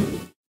Nairobi.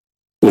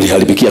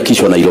 Uliharibikia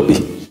kichwa Nairobi.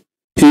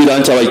 Hii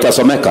lancha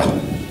waitasomeka.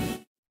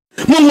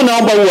 Mungu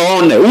naomba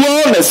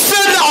uwaone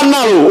send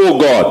analo, oh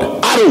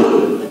God.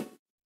 Aru.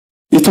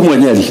 Itu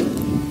mwenyeli.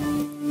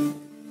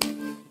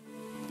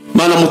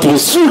 Maana mtu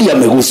mzuri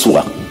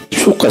ameguswa.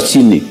 Shuka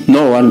chini.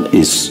 No one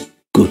is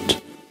good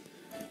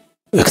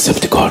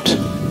except God.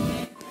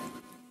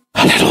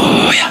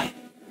 Hallelujah.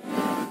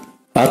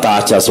 Hata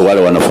achas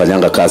wale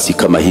wanafanyanga kazi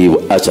kama hii,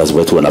 achas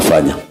wetu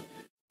wanafanya.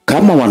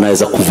 Kama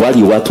wanaweza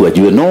kuvali watu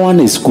wajue no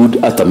one is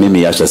good, hata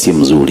mimi acha si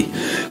mzuri.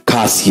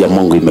 Kazi ya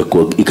Mungu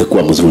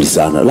ikakuwa mzuri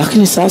sana.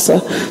 Lakini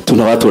sasa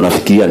tuna watu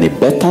wanafikiria ni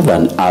better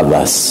than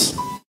others.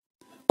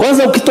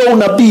 Kwanza ukitoa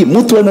unabii,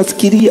 mtu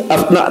anafikiria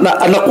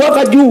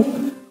anakuwa juu.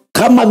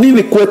 Kama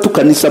mimi kwetu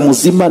kanisa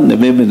mzima na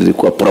mimi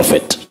nilikuwa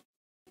prophet.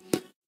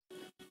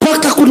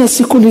 Paka kuna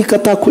siku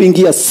nilikataa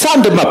kuingia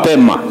Sunday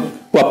mapema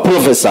wa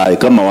prophesy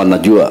kama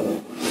wanajua.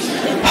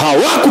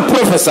 Hawaku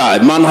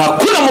prophesy, maana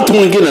hakuna mtu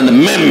mwingine ni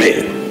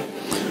meme.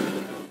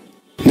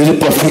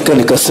 Nilipofika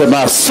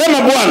nikasema sema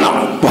Bwana,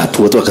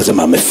 watu wote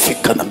wakasema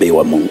amefika nabii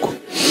wa Mungu.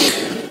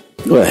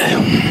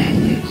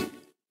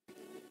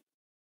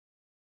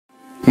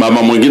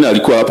 Mama mwingine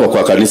alikuwa hapo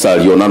kwa kanisa,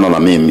 alionana na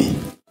mimi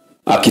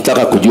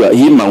akitaka kujua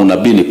hii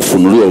maunabii ni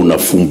kufunuliwa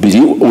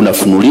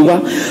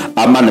unafunuliwa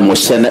ama ni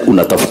moshene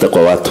unatafuta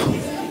kwa watu.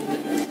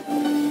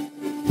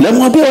 Na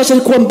mwambie wacha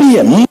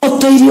nikwambie,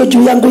 moto iliyo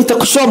juu yangu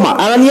itakusoma.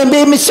 Ananiambia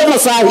imesoma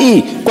saa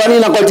hii, kwa nini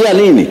nangojea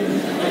nini?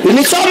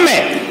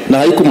 Inisome. Na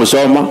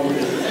haikumsoma.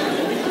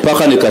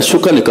 Paka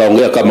nikashuka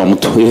nikaongea kama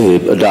mtu,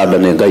 dada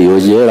nengai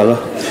ojera.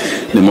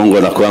 Ni Mungu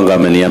anakuanga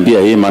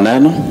ameniambia hii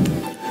maneno.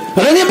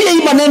 Ananiambia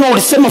hii maneno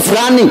ulisema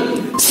fulani.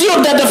 Sio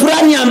dada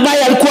fulani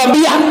ambaye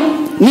alikuambia.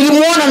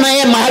 Nilimuona na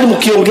yeye mahali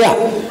mkiongea.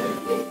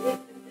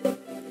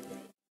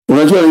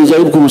 Unajua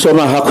nilijaribu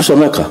kumsoma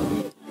hakusomeka.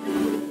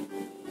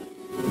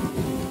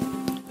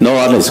 No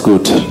one is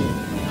good.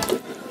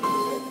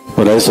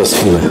 Bwana Yesu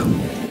asifiwe.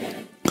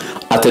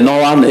 Ate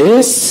no one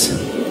is.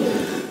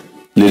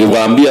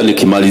 Niliwaambia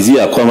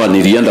nikimalizia kwamba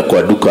nilienda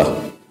kwa duka.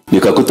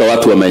 Nikakuta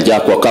watu wamejaa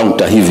kwa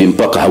kaunta hivi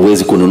mpaka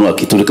hawezi kununua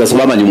kitu.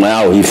 Nikasimama nyuma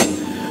yao hivi.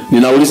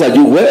 Ninauliza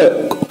juu,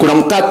 kuna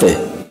mkate?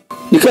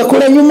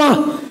 Nikakula nyuma.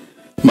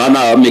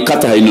 Maana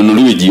mikate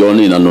hainunuliwi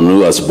jioni,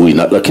 inanunuliwa asubuhi,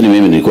 lakini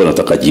mimi nilikuwa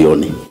nataka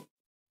jioni.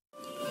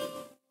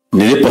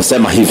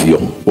 Niliposema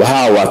hivyo,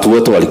 wao watu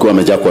wote walikuwa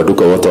wamejaa kwa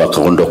duka, wote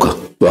wakaondoka,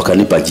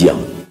 wakanipa jia.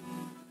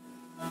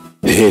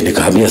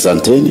 Nikaambia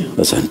asanteni.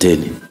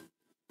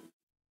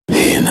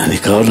 Na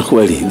nikaona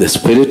kweli the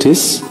spirit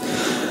is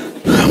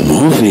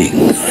moving.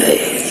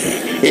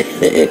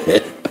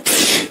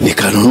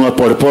 Nikanunua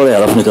pole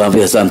alafu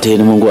nikamwambia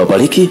asanteni, Mungu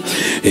awabariki.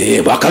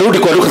 Wakarudi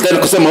kwa duka tena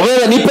kusema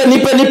wewe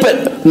nipe.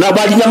 Na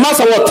bali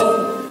nyamaza wote.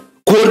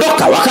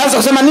 Kuondoka wakaanza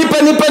kusema nipe.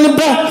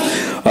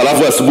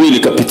 Alafu asubuhi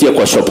nikapitia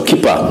kwa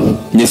shopkeeper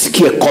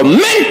nisikie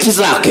comment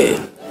zake.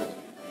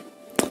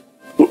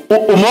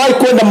 Umewahi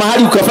kwenda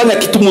mahali ukafanya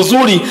kitu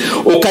mzuri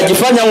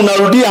ukajifanya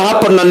unarudia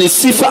hapa na ni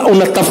sifa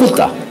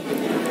unatafuta?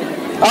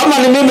 Ama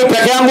ni mimi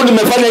peke yangu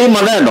nimefanya hii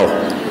maneno?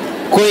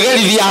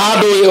 Kuigelithia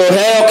hado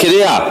oheo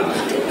kiria.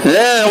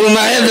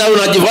 Unaenda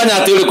unajifanya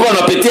ati ulikuwa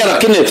unapitia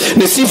lakini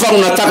ni sifa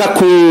unataka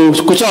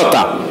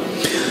kuchota.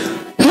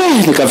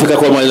 Nikafika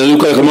kwa mwenye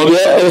duka nikamwambia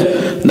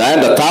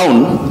naenda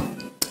town.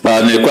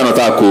 Nilikuwa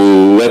nataka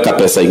kuweka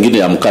pesa nyingine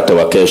ya mkate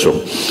wa kesho.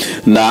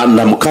 Na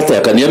mkate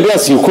akaniambia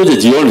si ukuje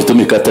jioni tu,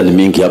 mikate ni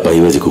mingi hapa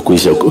haiwezi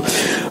kukuisha huko.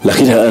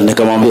 Lakini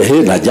nikamwambia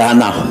na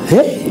jana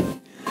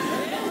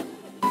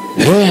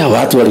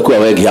watu walikuwa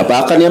wengi hapa.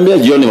 Akaniambia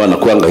jioni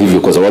wanakuanga hivyo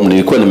kwa sababu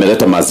nilikuwa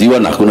nimeleta maziwa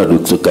na hakuna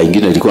duka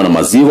nyingine ilikuwa na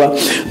maziwa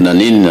na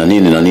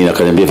nini.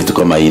 Akaniambia vitu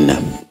kama ina.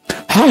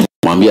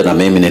 Mwambia na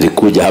mimi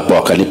nilikuja hapa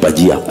wakanipa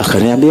jia.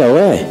 Akaniambia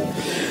wewe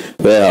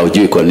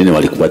hujui kwa nini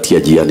walikupatia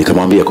jia.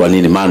 Nikamwambia kwa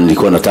nini, maana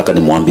nilikuwa nataka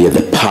nimwambie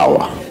the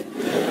power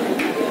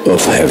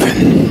of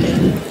heaven.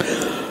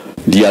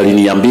 Ndiye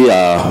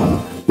aliniambia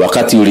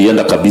wakati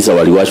ulienda kabisa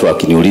waliwashwa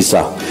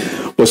wakiniuliza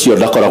usio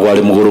dakora kwa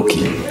wale mguruki.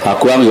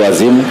 Hakuangi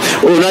wazimu.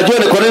 Unajua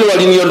ni kwa nini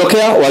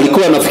waliniondokea?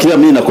 Walikuwa nafikiria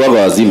mimi na kuanga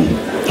wazimu.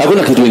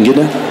 Hakuna kitu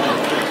kingine.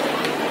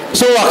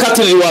 So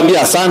wakati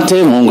niliwaambia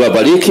asante, Mungu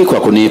abariki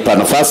kwa kunipa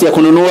nafasi ya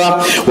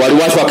kununua,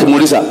 waliwashwa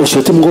wakimuuliza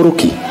usioti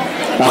mguruki.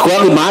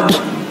 Hakuangi mad.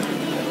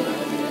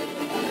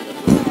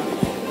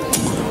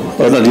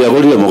 Ona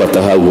ndiagolia mkate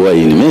hau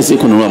waini. Mimi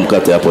sikununua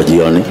mkate hapo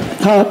jioni.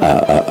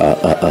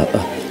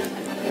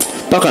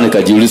 Paka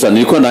nikajiuliza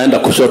nilikuwa naenda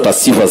kushota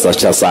sifa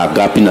za saa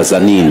ngapi na za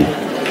nini.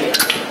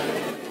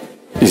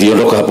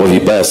 Niliondoka hapo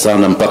vibaya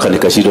sana mpaka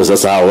nikashindwa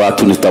sasa hao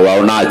watu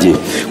nitawaonaje.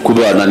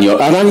 Kumbe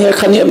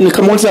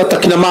nikamuuliza hata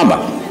kina mama.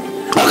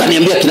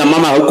 Akaniambia kina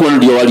mama huko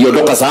ndio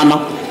waliondoka sana.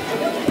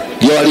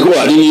 Ndio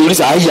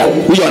waliniuliza haya,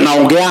 huyo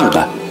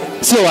anaongeanga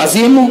sio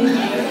wazimu?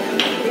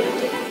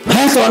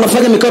 Hata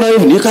wanafanya mikono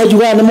hivi,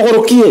 nikajua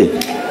nimogorokie.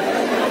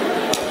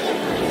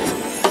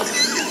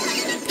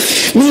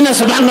 Mimi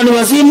nasabanga ni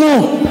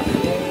wazimu.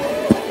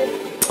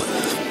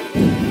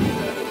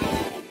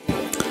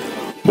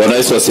 Bwana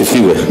Yesu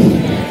asifiwe.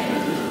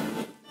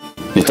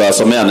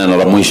 Nitawasomea neno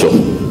la mwisho.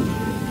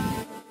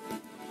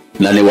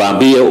 Na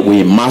niwaambie,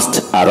 we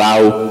must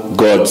allow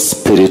God's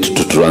Spirit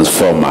to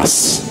transform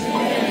us.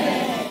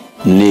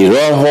 Ni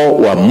Roho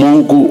wa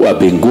Mungu wa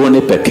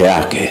mbinguni peke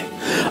yake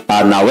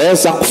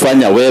anaweza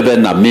kufanya wewe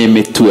na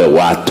mimi tuwe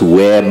watu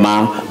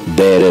wema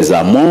mbele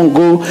za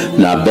Mungu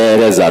na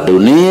mbele za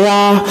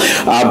dunia,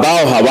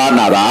 ambao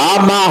hawana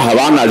laana,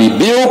 hawana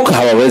rebuke,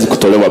 hawawezi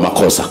kutolewa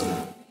makosa.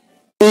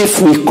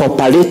 If we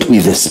cooperate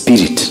with the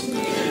Spirit.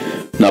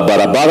 Na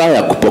barabara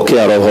ya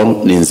kupokea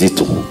Roho ni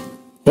nzito.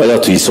 Wacha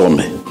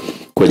tuisome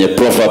kwenye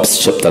Proverbs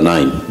chapter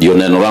 9. Ndio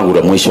neno langu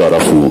la mwisho,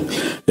 alafu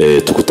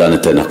tukutane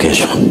tena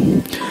kesho.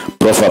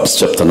 Proverbs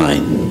chapter 9.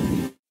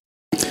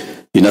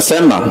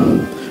 Inasema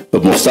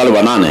mstari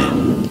wa 8.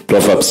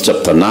 Proverbs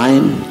chapter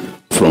 9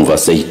 from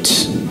verse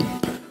 8.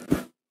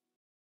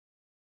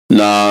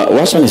 Na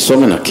wacha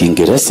nisome na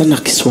Kiingereza na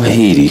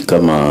Kiswahili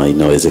kama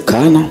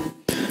inawezekana.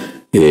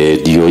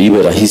 Ndio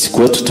iwe rahisi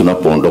kwetu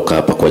tunapoondoka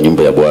hapa kwa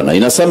nyumba ya Bwana.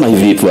 Inasema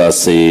hivi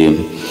verse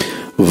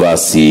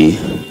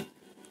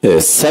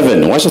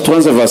 7. Wacha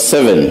tuanze verse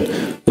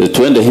 7.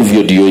 Tuende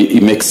hivyo ndio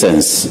it makes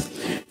sense.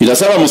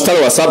 Inasema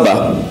mstari wa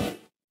 7,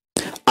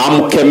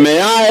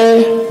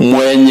 amkemeae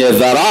mwenye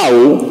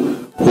dharau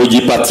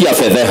hujipatia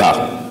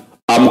fedheha,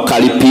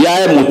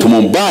 amkalipiae mtu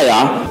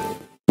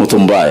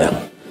mbaya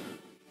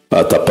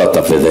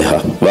atapata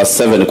fedheha.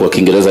 Verse 7 kwa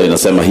Kiingereza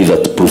inasema, he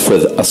that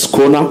proveth a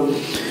scorner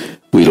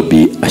will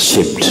be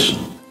ashamed.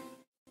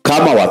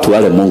 Kama watu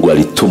wale Mungu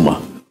alituma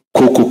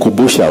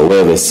kukukubusha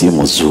wewe si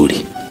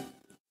mzuri,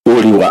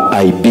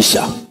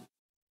 uliwaaibisha,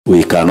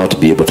 we cannot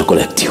be able to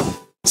correct you.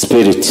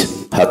 Spirit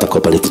hata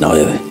cooperate na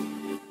wewe.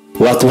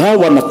 Watu hao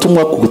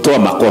wanatumwa kukutoa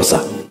makosa.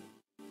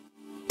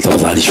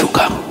 Tafadhali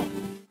shuka.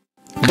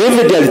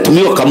 David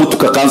alitumiwa kama mtu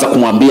kaanza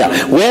kumwambia,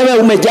 wewe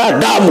umejaa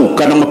damu,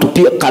 kana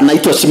mtupia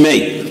kanaitwa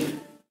Shimei.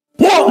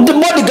 The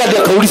bodyguard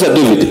akauliza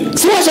David,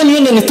 si wacha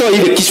niende nitoe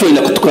ile kichwa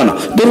inakutukana.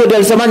 David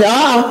alisema,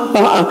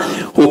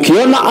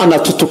 ukiona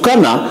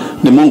anatutukana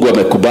ni Mungu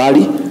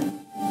amekubali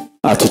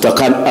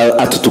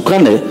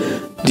atutukane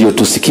ndio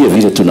tusikie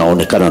vile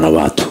tunaonekana na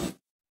watu.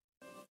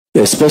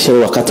 Especially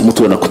wakati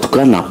mtu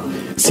anakutukana,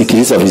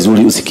 sikiliza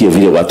vizuri usikie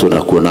vile watu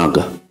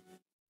wanakuonaga.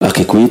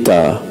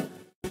 Akikuita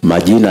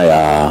majina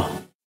ya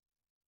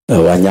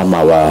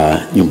wanyama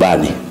wa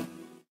nyumbani,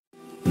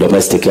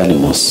 domestic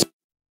animals,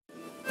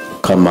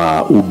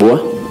 kama ubwa,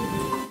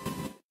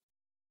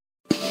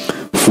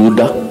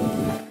 fuda,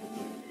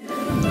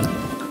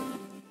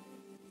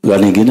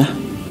 waningine,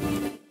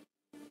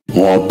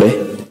 ng'ombe,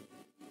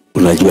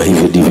 unajua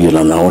hivyo ndivyo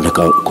na naona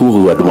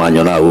kuhu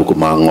wadumanyo na huku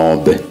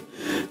ng'ombe.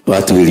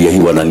 Watu ilia hii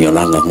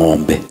wananionanga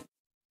ng'ombe.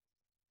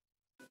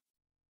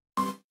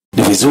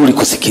 Ni vizuri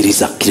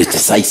kusikiliza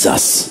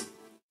criticizers.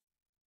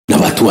 Na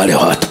watu wale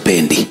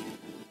hawatupendi,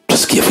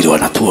 tusikie vile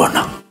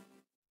wanatuona.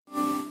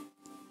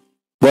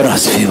 Bwana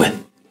asifiwe.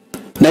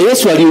 Na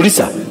Yesu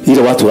aliuliza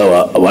ile watu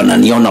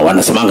wananiona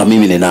wanasemanga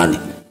mimi ni nani.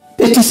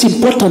 It is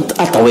important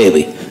hata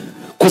wewe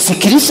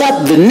kusikiliza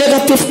the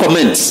negative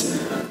comments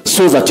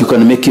so that you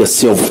can make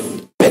yourself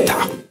better.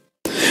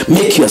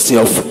 Make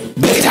yourself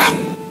better.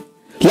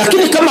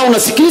 Lakini kama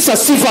unasikiliza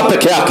sifa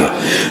peke yake,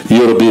 you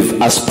will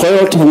be a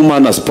spoiled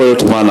woman, a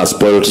spoiled man, a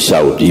spoiled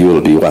child. You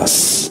will be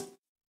worse.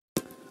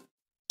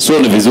 So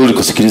ni vizuri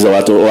kusikiliza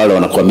watu wale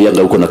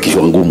wanakuambianga uko na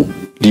kichwa ngumu.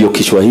 Ndio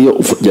kichwa hiyo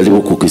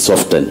ujaribu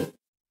kukisoften.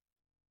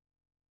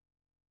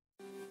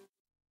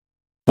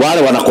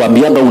 Wale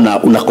wanakuambianga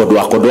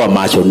unakodoa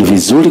macho, ni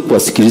vizuri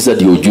kuwasikiliza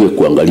ndio ujue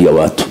kuangalia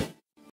watu.